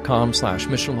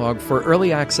patreon.com/missionlog for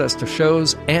early access to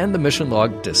shows and the Mission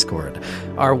Log Discord.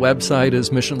 Our website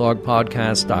is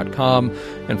missionlogpodcast.com,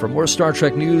 and for more Star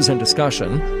Trek news and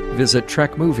discussion, visit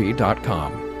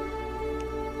trekmovie.com.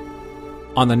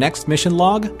 On the next Mission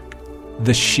Log,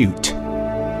 The Chute.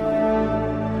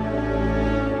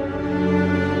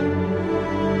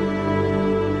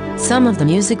 Some of the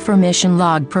music for Mission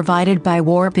Log provided by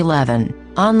Warp 11,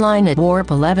 online at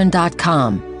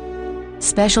warp11.com.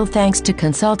 Special thanks to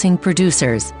consulting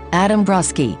producers, Adam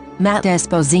Brusky, Matt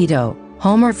Esposito,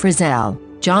 Homer Frizzell,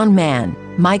 John Mann,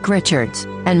 Mike Richards,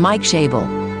 and Mike Schabel.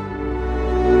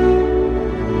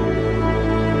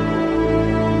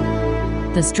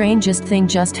 The strangest thing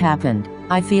just happened.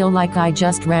 I feel like I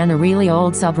just ran a really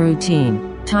old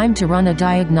subroutine. Time to run a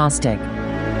diagnostic.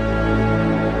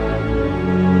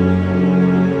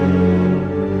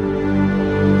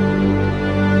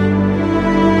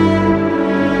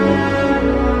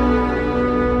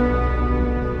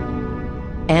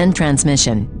 End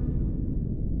transmission.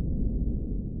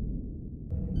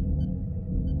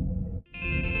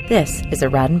 This is a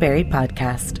Roddenberry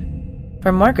podcast.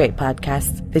 For more great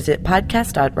podcasts, visit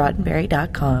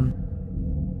podcast.roddenberry.com.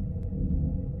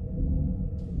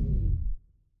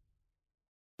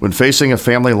 When facing a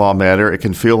family law matter, it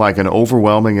can feel like an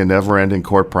overwhelming and never-ending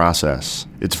court process.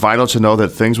 It's vital to know that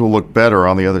things will look better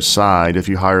on the other side if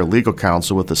you hire legal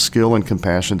counsel with the skill and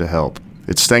compassion to help.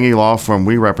 At Stengy Law Firm,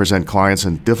 we represent clients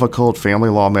in difficult family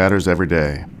law matters every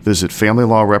day. Visit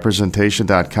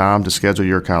FamilyLawRepresentation.com to schedule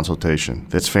your consultation.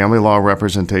 That's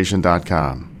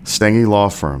FamilyLawRepresentation.com. Stengy Law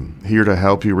Firm, here to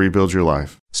help you rebuild your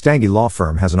life. Stange Law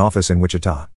Firm has an office in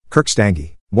Wichita. Kirk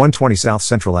Stange, 120 South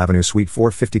Central Avenue, Suite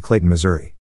 450, Clayton, Missouri.